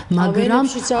 საშიშია, მაგრამ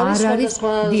არ არის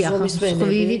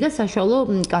სხვივი და საშუალო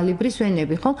კალიბრის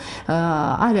ვენები, ხო?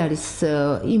 არ არის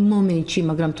იმ მომენტში,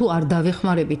 მაგრამ თუ არ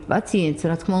დავეხმარებით პაციენტს,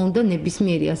 რა თქმა უნდა,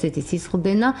 ნებისმიერი ასეთი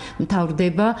სისხლდენა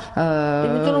მთავრდება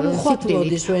იმიტომ რომ უხვად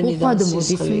მოდის ვენიდან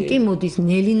სისხლი. კი მოდის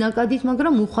ნელი ნაკადით,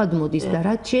 მაგრამ უხვად მოდის და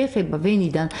რაც შეეხება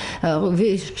ვენიდან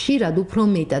ხშირად უფრო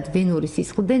მეტად ვენური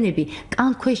სისხლდენები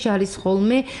კანქვეშ არის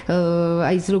ხოლმე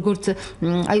აი ეს როგორც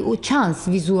აი ჩანს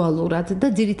ვიზუალურად და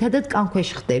ძირითადად კანქვეშ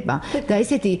ხდება და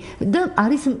ესეთი და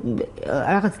არის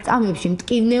რაღაც წამებში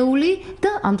მტკივნეული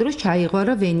და ამ დროს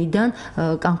ჩაიღვარა ვენიდან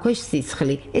კანქვეშ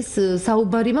სისხლი. ეს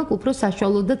საუბარი მაქვს უფრო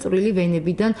საშუალო და წვრილი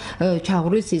ვენებიდან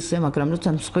ჩაღრული სისხლი, მაგრამ როცა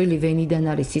მსხვილი ვენიდან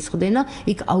არის სისხლდენა,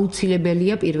 იქ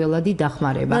აუცილებელია პირველადი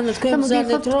დახმარება. და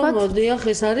მოგიხოთ რომ მოდიახ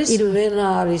ეს არის ვენა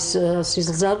არის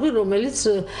სისხლძარღვი, რომელიც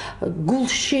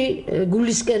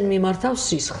გულისკენ მიმართავს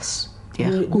სისხლს.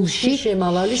 გულში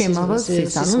შემავალი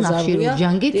სისხლს, ანუ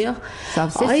ნახშირორჟანგით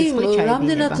სავსე სისხლი ჩაიდინება.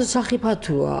 რამდენად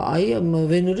სახიფათოა აი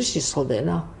ვენური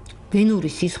სისხლდენა? ვენური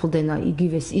სისხლდენა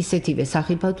იგივე ისეთივე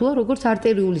სახიფათოა, როგორც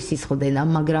არტერიული სისხლდენა,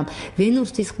 მაგრამ ვენურ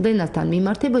სისხლდენასთან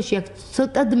მიმართებაში აქ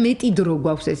ცოტად მეტი დრო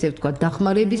გვაქვს, ესე ვთქვათ,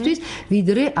 დახმარებისთვის,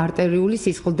 ვიდრე არტერიული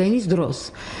სისხლდენის დროს.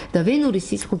 და ვენური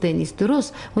სისხლდენის დროს,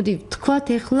 მოდი ვთქვათ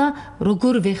ახლა,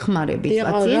 როგორ ვეხმარებით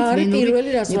პაციენტს ვენური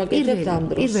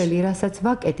პირველი რასაც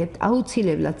ვაკეთებთ,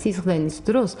 აუცილებლად სისხლდენის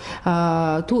დროს,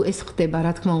 თუ ეს ხდება,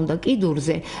 რა თქმა უნდა,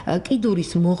 კიდურზე,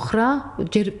 კიდურის მოხრა,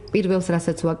 ჯერ პირველს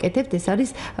რასაც ვაკეთებთ, ეს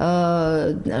არის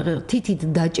თითით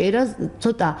დაჭერა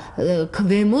ცოტა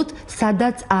ქვემოთ,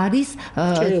 სადაც არის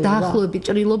დაახლოებით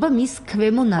ჭრილობა მის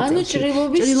ქვემო ნაწილში.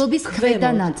 ჭრილობის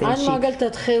ქვედა ნაწილში. ან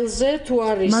მაგალითად ხელზე თუ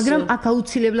არის. მაგრამ აქ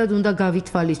აუცილებლად უნდა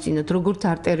გავითვალისწინოთ, როგორც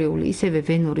არტერიული, ისევე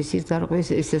ვენური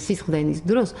სისხლდენის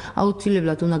დროს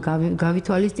აუცილებლად უნდა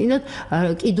გავითვალისწინოთ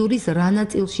კიდურის რა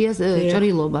ნაწილშია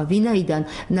ჭრილობა, ვინაიდან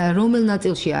რომელ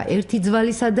ნაწილშია ერთი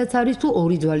ძვალი სადაც არის თუ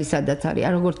ორი ძვალი სადაც არის,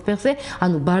 როგორც ფეხზე,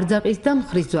 ანუ ბარძაყის და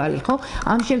მხრის ძვალი. ხო?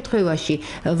 ამ შემთხვევაში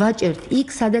ვაჭერთ იქ,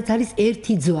 სადაც არის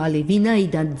ერთი ძვალი,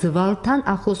 ვინაიდან ძვალთან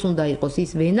ახლოს უნდა იყოს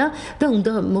ის ვენა და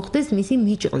უნდა მოხდეს მისი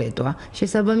მიჭყლეტვა.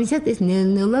 შესაბამისად, ეს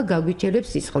ნელ-ნელა გაგვიჩერებს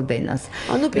სისხლდენას.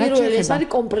 ანუ პირველი ეს არის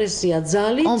კომპრესია,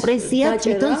 ძალით. კომპრესია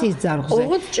თვითონ სისხლძარღვზე.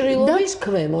 ოღონდ ჭრილობის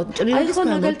ქვემოთ. აი ხო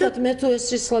მაგალითად მე თუ ეს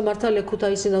სისხლი მართალია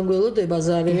ქუთაისიდან გველოდება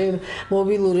ზარი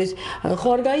მობილური, ხო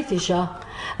არ გაითიშა?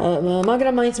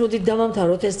 მაგრამ მაინც მოდით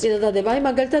დავამთავროთ ეს წინადადება. აი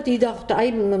მაგალითად იდახოთ, აი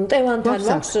მტევანთან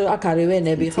ვაქვს აქ არის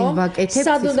ვენები, ხო?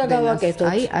 სად უნდა გავაკეთოთ?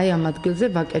 აი ამ ადგილზე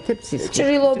ვაკეთებთ სისხლს.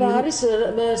 ჭრილობა არის,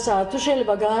 თუ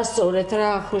შეიძლება გაასწორეთ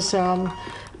რა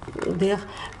დიახ,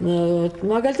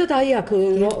 მაგალითად აი აქ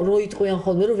რო იტყვიან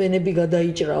ხოლმე რომ ვენები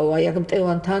გადაიჭრაო, აი აქ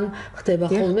მტევანთან ხდება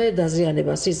ხოლმე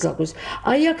დაზიანება სისხლის.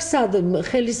 აი აქ სად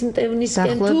ხელის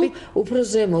მტევნისკენ თუ უფრო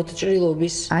ზემოთ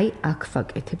ჭრილობის? აი აქ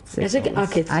ვაკეთებთ ზეწოლას. ესე კი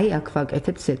აქეთ. აი აქ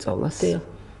ვაკეთებთ ზეწოლას.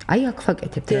 აი აქ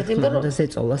ვაკეთებთ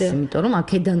ზეწოლას, იმიტომ რომ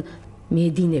აქედან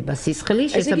მიედინება სისხლი,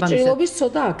 შესაბამისად. ჭრილობის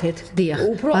ცოტა აქეთ. დიახ,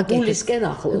 უფრო გულისკენ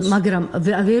ახლოს. მაგრამ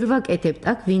ვერ ვაკეთებთ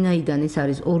აქ, ვინაიდან ეს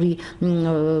არის ორი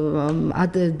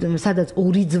სადაც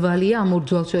ორი ძვალია, ამ ორ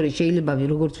ძვალს შორის შეიძლება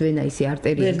როგორც ვენა ისე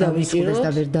არტერია გავიწყდეს და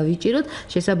ვერ დავიჭიროთ,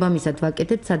 შესაბამისად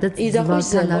ვაკეთებთ, სადაც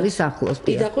ძვალთან არის ახლოს.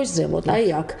 იდახვის ზემოთ, აი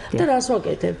აქ. და რას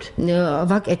ვაკეთებთ?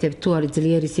 ვაკეთებთ თუ არის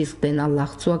ძლიერი სისხლდენა,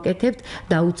 ლახს ვაკეთებთ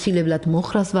და აუცილებლად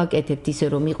მოხრას ვაკეთებთ, ისე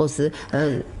რომ იყოს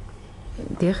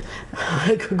დიახ,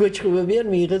 გოჩხუბებიან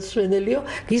მიიღეთ შვენელიო,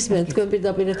 გისმენთ თქვენ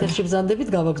პირდაპირ ეთერში ბრძანდებით,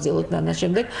 გავაგრძელოთ ნანა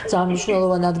შემდეგ, ძალიან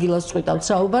მნიშვნელოვან ადგილას წვიტავთ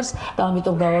საუბარს და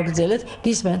ამიტომ გავაგრძელეთ,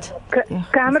 გისმენთ.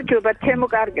 გამარჯობა,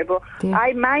 თემოკარგებო.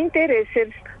 აი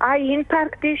მაინტერესებს, აი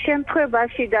ინფარქტის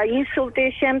შემთხვევაში და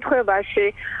ინსულტის შემთხვევაში,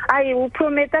 აი უფრო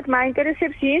მეტად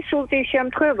მაინტერესებს ინსულტის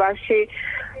შემთხვევაში.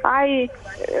 აი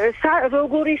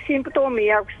როგორი სიმპტომი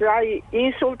აქვს აი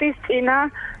ინსულტის წინა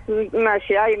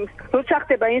მაშინ აი როცა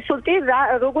ხდება ინსულტი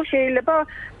როგორ შეიძლება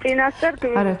წინასწარ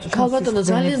ქალბატონო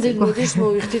ძალიან დიდი მოდის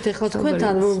მოვიხდით ახლა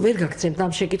თქვენთან რომ ვერ გაგცემთ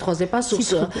ამ შეკითხვაზე პასუხს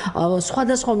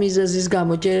სხვადასხვა მიზეზის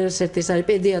გამო ჯერ ეს არის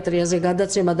პედიატრიაზე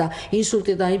გადაცემა და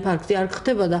ინსულტი და ინფარქტი არ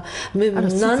ხდება და მე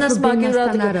ნანას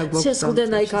მაგივრად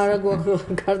სისხლდენა იქ არ აგვაქვს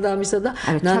გარდა ამისა და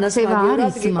ნანას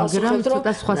მაგივრად მაგრამ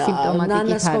ცოტა სხვა სიმპტომატიკით არის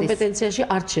ნანას კომპეტენციაში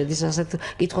არ შედის ასეთ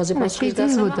კითხვაზე პასუხის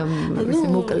დასმა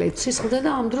მოკლედ სისხლდენა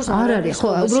ამ დროს არ არის ხო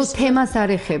უბრალოდ თემას არ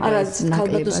ეხება ეს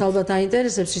ნაკლებად ალბათ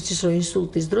აინტერესებს იცის რომ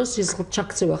ინსულტის დროს სისხლის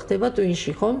ჩაქცევა ხდება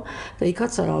ტვინში, ხომ? და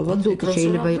იქაც ალბათ ვიკროს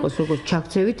შეიძლება იყოს როგორც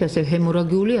ჩაქცევით, ასე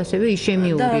ჰემორაგიული, ასევე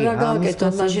ისემიური. და რა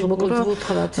გავაკეთოთ მაშინ მოკლედ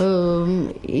ვუთხრათ.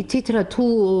 იცით რა თუ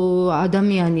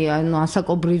ადამიანი ანუ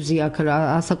ასაკობრივზი აქ რა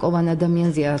ასაკოვან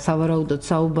ადამიანზეა სავარაუდოდ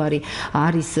საუბარი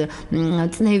არის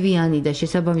წნევიანი და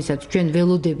შესაბამისად ჩვენ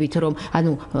ველოდებით რომ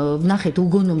ანუ ვნახეთ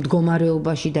უგონო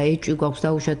მდგომარეობაში და ეჭვი გვაქვს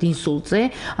დაუშვათ ინსულტზე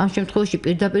ამ შემთხვევაში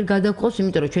პირდაპირ გადაგყავს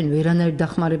იმიტომ რომ ჩვენ ვერანაირ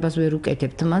დახმარებას ვერ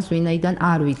უკეთებთ მას ვინაიდან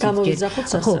არ ვიცით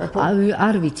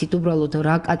არ ვიცით უბრალოდ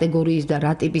რა კატეგორიის და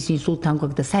რა ტიპის ინსულტთან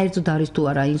გვაქვს და საერთოდ არის თუ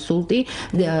არა ინსულტი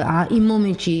იმ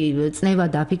მომენტში წნევა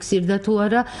დაფიქსირდა თუ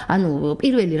არა ანუ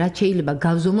პირველი რაც შეიძლება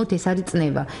გავზომოთ ეს არის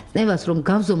წნევა წნევას რომ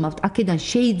გავზომავთ აქედან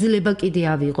შეიძლება კიდე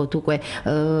ავიღოთ უკვე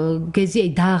გეზი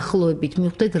დაახლოებით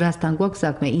მივხვდეთ რასთან გვაქვს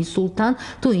საქმე ინსულტთან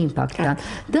თუ ინფარქტთან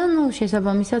და ნუ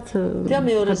შესაბამისად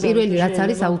პირველი რაც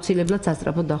არის აუცილებლად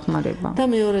სასწრაფო დახმარება და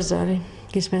მეორე ზარი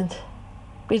გისმენთ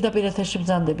პირდაპირ ეთერში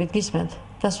ბრძანდებით გისმენთ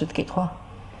დასვით კითხვა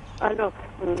ანუ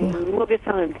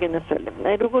მოგესალმებით გენასწავლებ.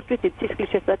 როგორც ვიცით, სისხლის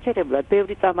შესაჩერებლად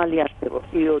ბევრი წამალი არსებობს,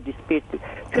 იოდი, სპირტი.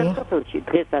 ჩვენ საქართველოში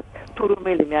დღესაც თუ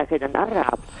რომელიმე აქედან არ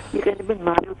აქვს, იყენებენ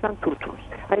მარილს ან თუთუნს.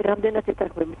 აი, რამდენად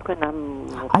ეთანხმებით თქვენ ამ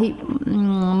აი,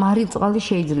 მარილწყალი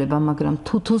შეიძლება, მაგრამ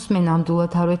თუთუნს მე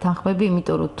ნამდვილად არ ვეთანხმები,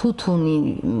 იმიტომ რომ თუთუნი,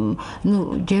 ნუ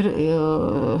ჯერ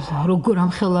როგორ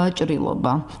ამხელაა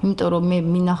ჭრილობა. იმიტომ რომ მე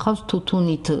მინახავს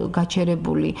თუთუნით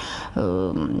გაჩერებული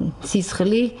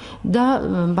სისხლი და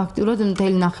ფაქტურად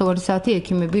მთელი ნახევარი საათი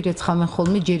ექიმები რეცხავენ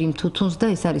ხოლმე ჯერ იმ თუთუნს და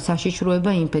ეს არის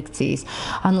საშიშროება ინფექციის.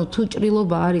 ანუ თუ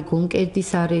ჭრილობა არის გულმკერდის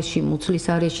არეში, მუცლის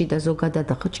არეში და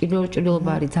ზოგადად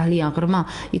ჭრილობა არის ძალიან ღრმა,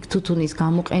 იქ თუთუნის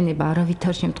გამოყენება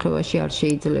არავითარ შემთხვევაში არ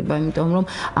შეიძლება, იმიტომ რომ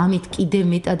ამით კიდევ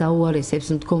მეტად აუარესებს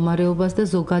მდგომარეობას და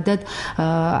ზოგადად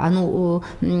ანუ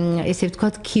ესე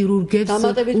ვთქვათ ქირურგებს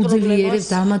უძლიერებს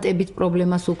დამატებით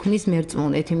პრობლემას უქმნის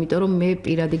მერწმუნეთ, იმიტომ რომ მე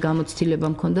პირადი გამოცდილება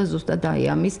მქონდა ზუსტად აი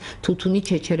ამის თუთუნით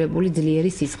შეჩერებული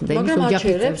ძლიერი სისხლდენის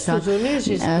ოჯახის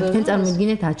თქვენ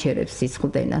წარმოგიდგენთ აჩერებს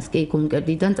სისხლდენას კი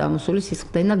გულმკერდიდან წამოსული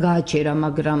სისხლდენა გააჩერა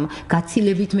მაგრამ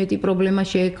გაცილებით მეტი პრობლემა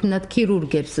შეექმნათ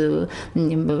ქირურგებს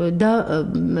და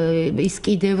ის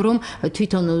კიდევ რომ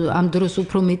თვითონ ამ დროს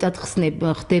უფრო მეტად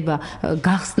ხდება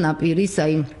გახსნა პირის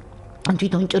აი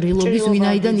თვითონ ჭრილობის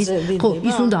ვინაიდან ის ხო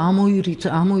ის უნდა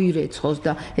ამოირეცხოს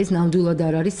და ეს ნამდვილად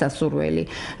არ არის სასურველი.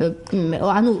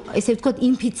 ანუ ესე ვთქვათ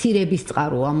ინფიცირების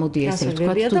წყაროა, მოდი ესე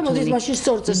ვთქვათ. და მოდი მაშინ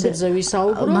სწორ წესებზე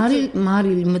ვისაუბროთ.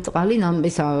 მარილწყალი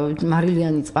ესა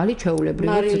მარილიანი წყალი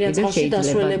ჩვეულებრივად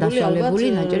შეიძლება დასვალებული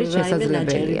ნაჭერი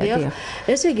შესაძლებელია.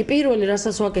 ესე იგი პირველი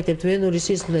რასაც ვაკეთებთ ვენური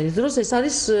სისხლდენის დროს ეს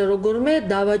არის როგორმე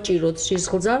დავაჭიროთ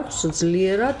სისხლძარღვს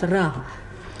ძლიერად რა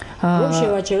რომ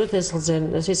შევაჩეროთ ეს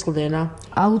სისხლდენა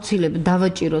აუცილებლად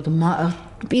დავაჭიროთ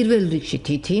პირველ რიგში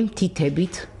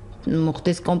თითებით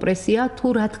მოხდეს კომპრესია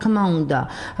თუ რა თქმა უნდა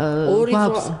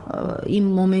გვაქვს იმ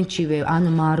მომენტშივე ან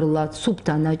მარლა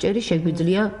სუფთა ნაჭერი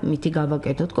შეგვიძლია მითი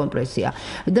გავაკეთოთ კომპრესია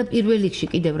და პირველ რიგში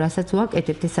კიდევ რასაც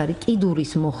ვაკეთებთ ეს არის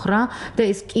კიდურის მოხრა და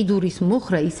ეს კიდურის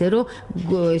მოხრა ისე რომ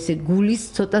ესე გულის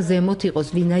ცოტა ზემოთ იყოს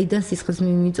ვინაიდან სისხლის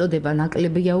მიმწოდება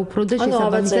ნაკლებია უფრო და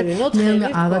შესაბამისად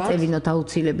ავაწევინოთ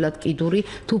აუცილებლად კიდური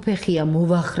თუ ფეხია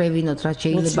მოვახრევინოთ რაც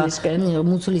შეიძლება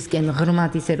მუცლისკენ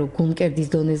ღრმად ისე რომ გულმკერდის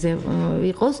დონეზე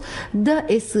იყოს და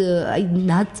ეს აი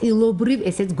ნაწილობრივ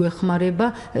ესეც გვეხმარება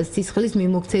სისხლის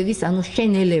მიმოქცევის ანუ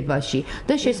შენელებაში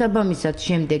და შესაბამისად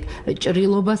შემდეგ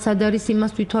ჭრილობა სად არის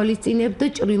იმას ვითვალისწინებთ და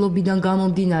ჭრილობიდან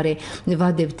გამომდინარე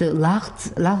ვადებთ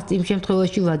ლახტს იმ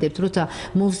შემთხვევაში ვადებთ როცა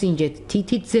მოვსინჯეთ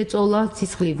თითით ზეწოლა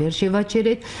სისხლი ვერ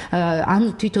შევაჩერეთ ან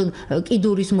თვითონ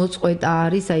კიდურის მოწყვეტა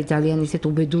არის აი ძალიან ისეთ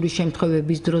უბედური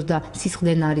შემთხვევების დროს და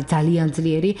სისხლდენა არის ძალიან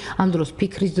ძლიერი ამ დროს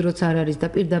ფიქრის დროც არ არის და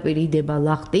პირდაპირ იდება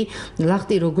ლახტი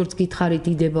როგორც გითხარით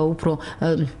იდება უფრო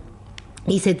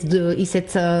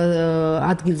ისეთ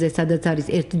ადგილზე სადაც არის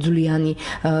ერთძვლიანი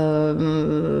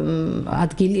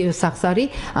ადგილი სახსარი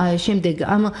შემდეგ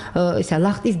ამ ესა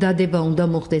ლახტის დადება უნდა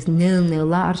მოხდეს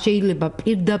ნელ-ნელა არ შეიძლება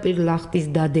პირდაპირ ლახტის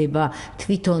დადება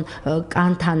თვითონ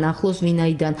კანთან ახლოს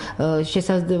ვინაიდან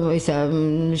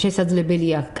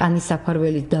შესაძლებელია კანის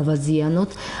საფარველით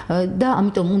დავაზიანოთ და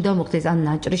ამიტომ უნდა მოხდეს ან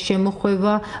ნაჭრის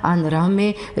შემოხვევა ან რამე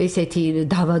ესეთი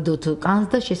დავადოთ კანს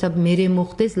და მერე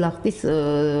მოხდეს ლახტის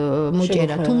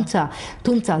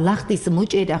თუმცა ლახტის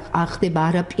მოჭერა ხდება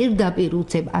არა პირდაპირ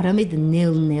უცებ, არამედ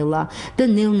ნელ-ნელა და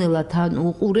ნელ-ნელა თან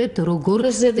უყურებთ როგორ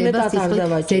ხდება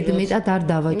სისხლის ზედმეტად არ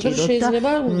დავაჭიროთ და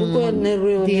შეიძლება უკვე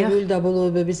ნერვიული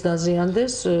დაბოლოებების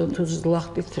დაზიანდეს თუ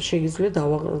ლახტით შეიძლება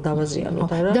დავაზიანოთ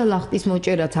არა და ლახტის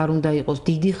მოჭერაც არ უნდა იყოს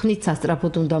დიდი ხნით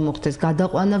სასწრაფოდ უნდა მოხდეს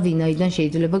გადაყვანა ვინაიდან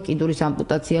შეიძლება კიდურის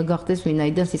ამპუტაცია გახდეს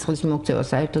ვინაიდან სისხლის მიმოქცევა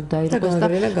საერთოდ დაირღვეს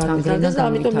და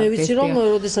ამიტომ მე ვიცი რომ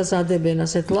როდესაც ადებენ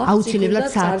ასეთ ლახტს აუცილებლად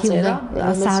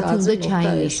საათი უნდა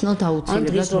ჩაინიშნოთ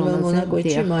აუცილებლად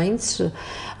მონაკვეთში მაინც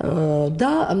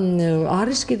და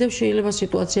არის კიდევ შეიძლება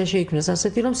სიტუაცია შეიქმნას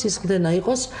ასეთი რომ სისხლდენა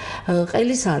იყოს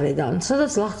ყელის არედან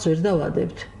სადაც ლახს ვერ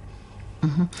დავადებთ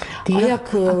აი აქ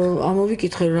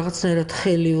ამოვიკითხე რომ რაღაცნაირად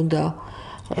ხელი უნდა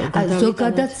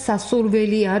ზოგადად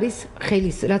სასურველი არის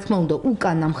ხელის რა თქმა უნდა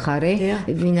უკანა მხარე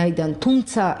ვინაიდან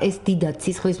თუმცა ეს დიდად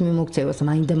სისხლის მიმოქცევას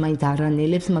მაინდა-მაინც არ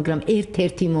ანელებს მაგრამ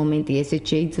ერთ-ერთი მომენტი ესეც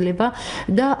შეიძლება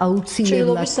და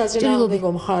აუცილებლად ჭრილობის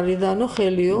მხარიდანო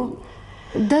ხელიო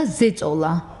და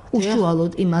ზეწოლა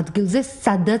უშუალოდ იმ ადგილზე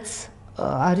სადაც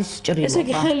არის ჭრილობა. ესე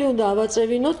იგი ხელი უნდა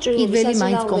ავაწევინოთ ჭრილობის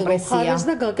მხარეს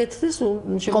და გაკეთდეს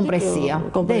კომპრესია.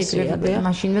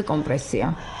 მაშინვე კომპრესია.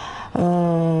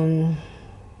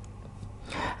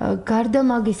 გარდა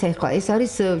მაგისა ახლა ეს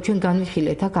არის ჩვენ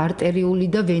განვიხილეთ აქ არტერიული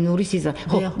და ვენური სისხლი.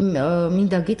 ხო,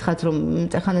 მინდა გითხრათ რომ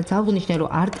წახანაც აღვნიშნე რომ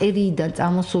არტერიიდან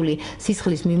წამოსული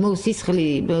სისხლის სისხლი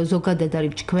ზოგადად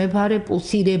არის ჩქმებარე,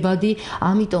 პულსირებადი,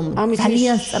 ამიტომ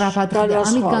ძალიან სწრაფად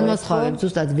ამით განვასხვავებს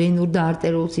ზუსტად ვენურ და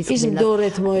არტერიულ სისხლს. ის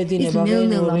მდორეთ მოედინება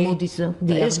ვენური.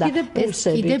 ეს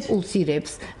კიდე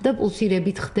პულსირებს და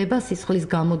პულსირებით ხდება სისხლის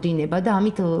გამოდინება და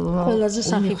ამით ყველაზე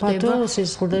სახიფათო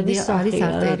სისხლდენის არის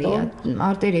არტერია.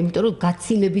 არტერია, იმიტომ რომ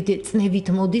გაცილებით წნევით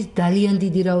მოდის, ძალიან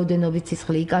დიდი რაოდენობით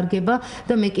სისხლი იკარგება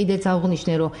და მე კიდეც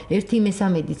აღვნიშნე, რომ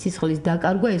 1/3 სისხლის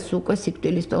დაკარგვა ეს უკვე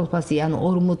სიკვდილის ტოლფასია, ანუ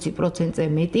 40%-ზე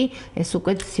მეტი ეს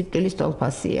უკვე სიკვდილის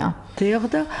ტოლფასია. დიახ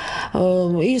და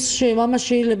ის ამას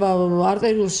შეიძლება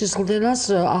არტერიულ სისხლდენას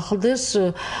ახლდეს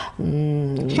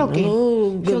შოკი.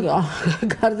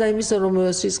 გარდა იმისა, რომ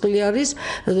სისხლი არის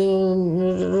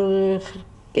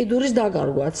კიდურის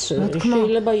დაკარგვაც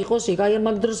შეიძლება იყოს იქ აი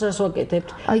მაგ დროს რას ვაკეთებთ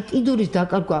აი კიდურის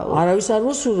დაკარგვა არავის არ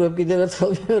მოსურვებ კიდევ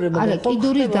ერთხელ მეორე მაგრამ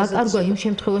კიდურის დაკარგვა იმ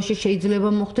შემთხვევაში შეიძლება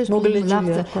მოხდეს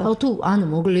თუ ან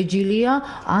მოგლეჯილია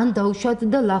ან დაუშვათ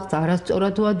და ლახს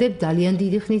არასწორად ვადებ ძალიან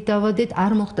დიდი ხნით დავადეთ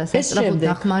არ მოხდა სასწრაფო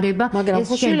დახმარება ეს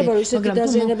შეიძლება რომ ისეთი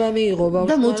დაზიანება მიიღო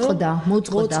და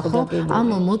მოწყდა ხო ამ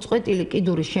მოწყვეტილი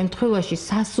კიდურის შემთხვევაში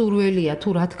სასურველია თუ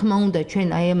რა თქმა უნდა ჩვენ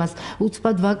აი ამას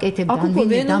უცბად ვაკეთებთ ან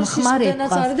ვინმე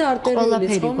დამხმარება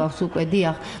ყველაფერი გვაქვს უკვე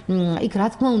დიახ იქ რა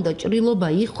თქმა უნდა ჭრილობა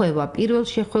იხვევა პირველ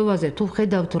შეხვევაზე თუ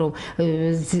ხედავთ რომ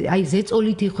აი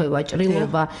ზეწოლით იხვევა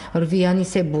ჭრილობა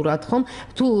რვიანისებურად ხომ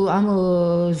თუ ამ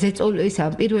ისა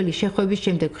პირველი შეხვევის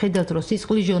შემდეგ ხედავთ რომ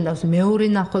სისხლის ჟონდავს მეორე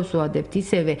ნახვევს ვადებთ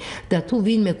ისევე და თუ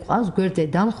ვინმე ყავს გვერდზე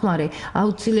დამხმარე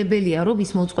აუცილებელია რომ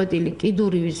ის მოწყვეტილი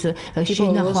კიდურის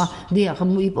შენახვა დიახ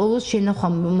იპოვოს შენახვა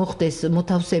მოხდეს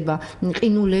მოთავსება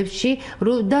ყინულებში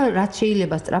და რაც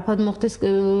შეიძლება სწრაფად მოხდეს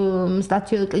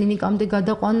სტაციონარ კლინიკამდე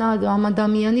გადაყვანა ამ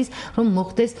ადამიანის რომ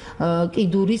მოხდეს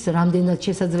კიდურის რამდენად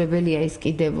შესაძლებელია ეს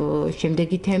კიდევ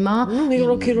შემდეგი თემაა ნუ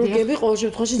ნეიროქირურგები ყოველ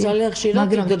შემთხვევაში ძალიან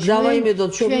ხშირად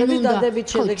დავაიმედოთ შობლების დადებით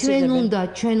შედეგს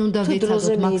ჩვენ უნდა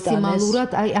ვეცადოთ მაქსიმალურად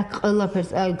აი აქ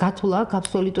ყველაფერს გათვლა აქ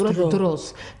აბსოლუტურად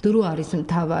დრო არის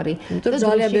მთავარი და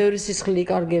ძალიან ბევრი სისხლი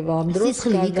იკარგება ამ დროს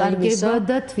სისხლი იკარგება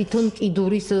და თვითონ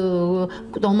კიდურის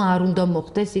კტომა არ უნდა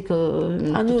მოხდეს იქ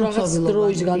ანუ რაღაც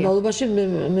დროის განმავლობაში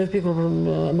მე ვფიქრობ რომ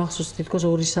მახსოვს თითქოს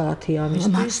 2 საათი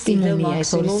ამისთვის მაქსიმუმია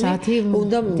ეს 2 საათი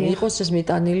უნდა იყოს ეს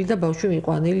მიტანილი და ბავშვი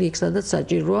მიყვანილი იქ სადაც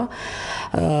საჭიროა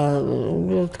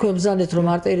თქვენ ბრძანეთ რომ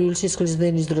არტერიული სისხლის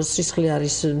დენის დროს სისხლი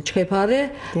არის ჩქეფარე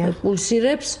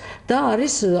პულსირებს და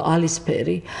არის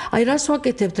ალისფერი აი რას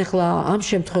ვაკეთებთ ახლა ამ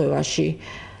შემთხვევაში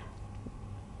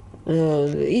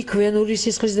იქ ვენური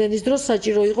სისხლის დენის დროს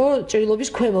საჭირო იყო ჭრილობის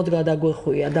ქვემოთ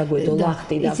გადაგვეხვია დაგვედო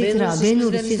ლახტი და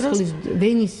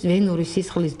ვენური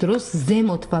სისხლის დროს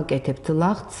ზემოთ ვაკეთებთ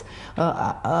ლახტს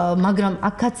მაგრამ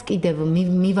აქაც კიდევ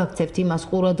მივაქცევთ იმას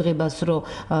ყურადღებას რომ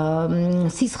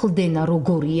სისხლდენა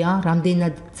როგორია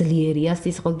რამდენად ძლიერია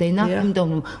სისხლდენა იმიტომ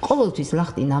რომ ყოველთვის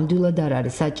ლახტი ნამდვილად არ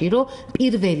არის საჭირო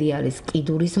პირველი არის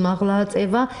კიდურის მაღლა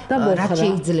აწევა რაც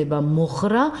შეიძლება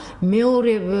მოხრა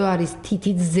მეორე არის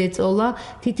თითით ზეწოლა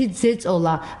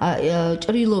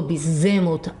ჭრილობის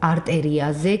ზემოთ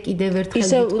არტერიაზე კიდევ ერთხელ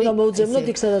ისე უნდა მოვძებნოთ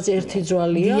იქ სადაც ერთი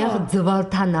ძვალია დიახ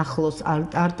ძვალთან ახლოს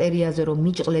არტერიაზე რომ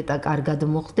მიჭყლეტა კარგად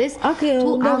მოხდეს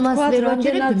თუ ამას ვერ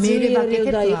ვაჭერებთ მე ვაკეთებ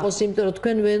და იყოს იმიტომ რომ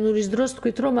თქვენ ვენურის დროს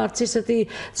თქვით რომ არც ისეთი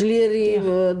ძლიერი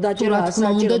დაჭერა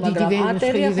საჭირო მაგრამ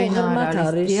არტერია ხომად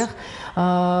არის დიახ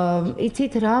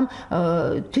იცით რა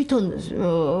თვითონ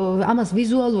ამას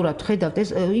ვიზუალურად ხედავთ ეს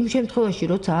იმ შემთხვევაში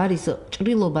როცა არის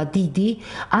ჭრილობა მოცულობა დიდი,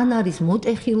 ან არის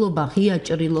მოტეხილობა ღია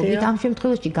ჭრილობით, ამ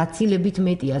შემთხვევაში გაცილებით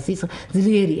მეტია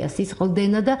ძლიერია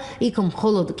სისხლდენა და იქ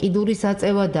მხოლოდ კიდურის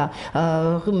აწევა და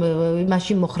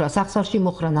მაშინ მოხრა, სახსარში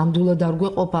მოხრა ნამდვილად არ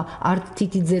გვეყოფა, არც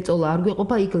თითი ზეწოლა არ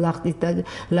გვეყოფა, იქ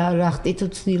ლახტით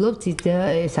ვცდილობთ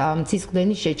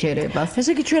სისხლდენის შეჩერებას.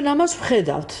 ესე იგი ჩვენ ამას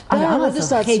ვხედავთ.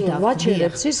 როდესაც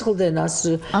ვაჩერებთ სისხლდენას,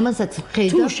 ამასაც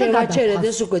ვხედავთ. თუ შევაჩერეთ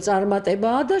ეს უკვე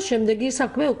წარმატებაა და შემდეგი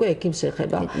საქმე უკვე ექიმს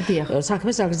ეხება.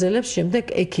 საქმეს აგრძელებს შემდეგ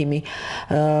ექიმი.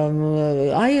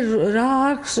 აი რა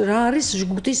არის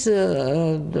ჯგუტის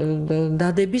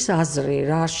დადების აზრი,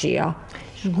 რაშია?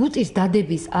 ჯგუტის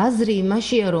დადების აზრი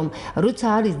იმაშია, რომ როცა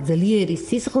არის ძლიერი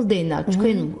სისხლდენა,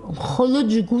 ჩვენ მხოლოდ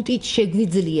ჯგუტით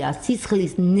შეგვიძლია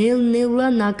სისხლის ნელ-ნელა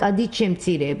ნაკადით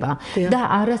შემცირება და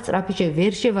არასწრაფი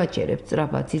ვერ შევაჩერებთ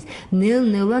სწრაფად ის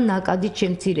ნელ-ნელა ნაკადით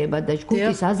შემცირება და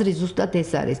ჯგუტის აზრი ზუსტად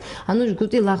ეს არის. ანუ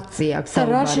ჯგუტი ლახტზეა აქვს.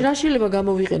 რა შეიძლება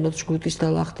გამოვიყენოთ ჯგუტის და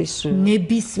ლახტის?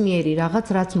 ნებისმიერი რაღაც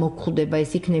რაც მოგხვდება,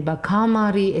 ეს იქნება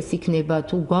კამარი, ეს იქნება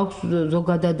თუ გვაქვს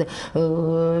ზოგადად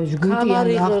ჯგუტი ან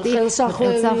ლახტი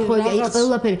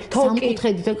ყველაფერი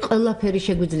სამკუთხედით ყველაფერი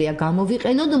შეგვიძლია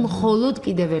გამოვიყენოთ, მხოლოდ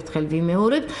კიდევ ერთხელ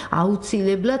ვიმეორებ,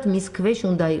 აუცილებლად მის ქვეშ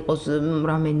უნდა იყოს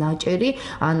რამე ნაჭერი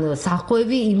ან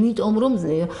სახვევი, იმიტომ რომ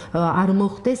არ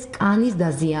მოხდეს კანის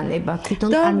დაზიანება, თვითონ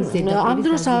კანის ზედაპირის. ამ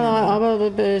დროს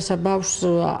ბავშვს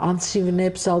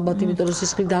ამცინებს ალბათ, იმიტომ რომ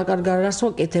სისხლი დააკარგა, რას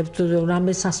ვაკეთებთ,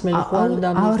 რამე სასმელი ხო არ უნდა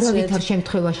მიცეთ? არავითარ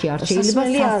შემთხვევაში არ შეიძლება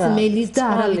სასმელის და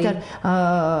არავითარ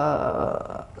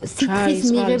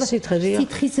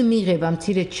სითხის მიღება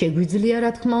მცირედ შეგვიძლია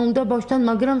რა თქმა უნდა ბავშვთან,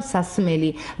 მაგრამ სასმელი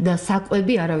და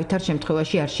საკვები არავითარ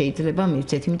შემთხვევაში არ შეიძლება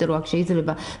მივცეთ, იმიტომ რომ აქ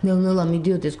შეიძლება ნელ-ნელა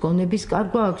მიდიოდეს გონების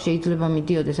კარგვა, აქ შეიძლება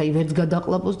მიდიოდეს აი ვერც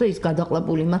გადაყლაპოს და ის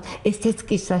გადაყლაპული მას ესეც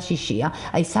კი საშიშია.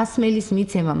 აი სასმელის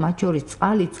მიცემა მათ შორის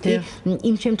წყალიც კი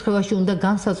იმ შემთხვევაში უნდა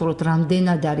განსაზღვროთ,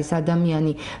 რამდენად არის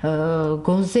ადამიანი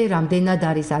გონზე, რამდენად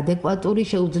არის ადეკვატური,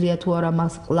 შეუძლია თუ არა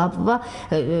მას ყლაპვა,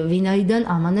 ვინაიდან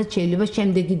ამანაც შეიძლება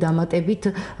შემდეგი დამატებით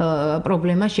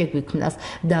პრობლემა შეგვიქმნას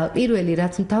და პირველი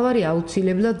რაც მთავარი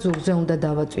აუცილებლად ზურგზე უნდა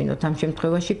დავაწვინოთ ამ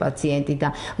შემთხვევაში პაციენტი და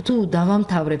თუ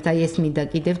დავამთავრებთ აი ეს მინდა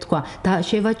კიდევ თქვა და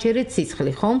შევაჩერეთ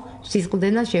სისხლი ხომ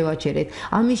სისხლდენა შევაჩერეთ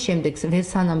ამის შემდეგ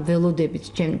სანამ ველოდებით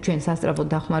ჩვენ სასწრაფო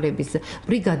დახმარების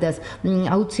ბრიგადას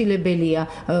აუცილებელია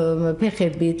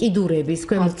ფეხები კიდურების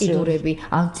ქვემოთ კიდურები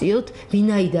ავწიოთ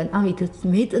ვინაიდან ამით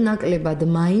მეტნაკლებად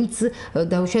მაინც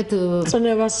დავუშვათ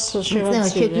წნევას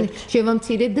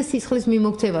შევამცირებთ და სისხლის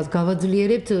მიმოქცევას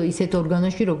გავაძლიერებთ ისეთ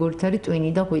ორგანოში როგორც არის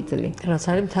ტვინი და ღვიძლი. რაც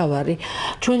არის მთავარი.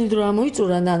 ჩვენი დრო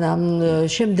ამოიწურა ნანა,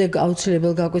 შემდეგ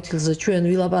აუცილებელ გაკვეთილზე ჩვენ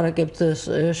ვილაპარაკებთ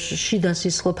შიდა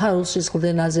ფარულ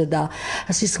სისხლდენაზე და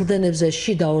სისხლდენებზე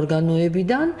შიდა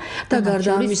ორგანოებიდან და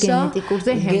გარდა ამისა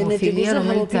გენეტიკურზე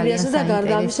ჰემოფილიაზე და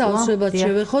გარდა ამისა აუცილებლად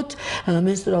შევეხოთ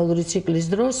მენსტრუალური ციკლის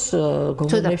დროს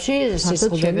გოგონებში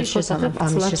სისხლდენის შესახებ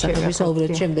ამის შესახებ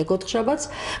ვისაუბრეთ შემდეგ ოთხშაბათს.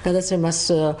 გადაცემას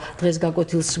დღეს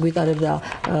გაკვეთილს გვიტარებდა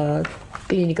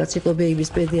კლინიკა ციკლობეიბის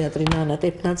პედიატრი ნანა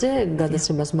ტეფნაძე,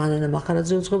 გადაცემას მანანა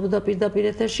მახარაძე უძღვებოდა პირდაპირ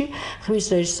ეთერში, ხმის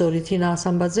რეჟისორი თინა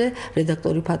ასამბაძე,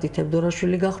 რედაქტორი ფათი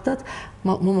თევდორაშვილი გახდათ.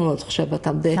 მომავალ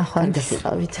ოთხშაბათამდე კარგად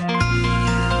იყავით.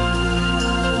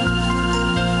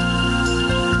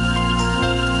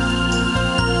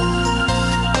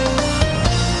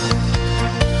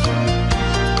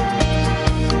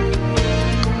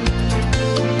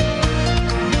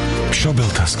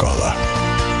 მშობელთა სკოლა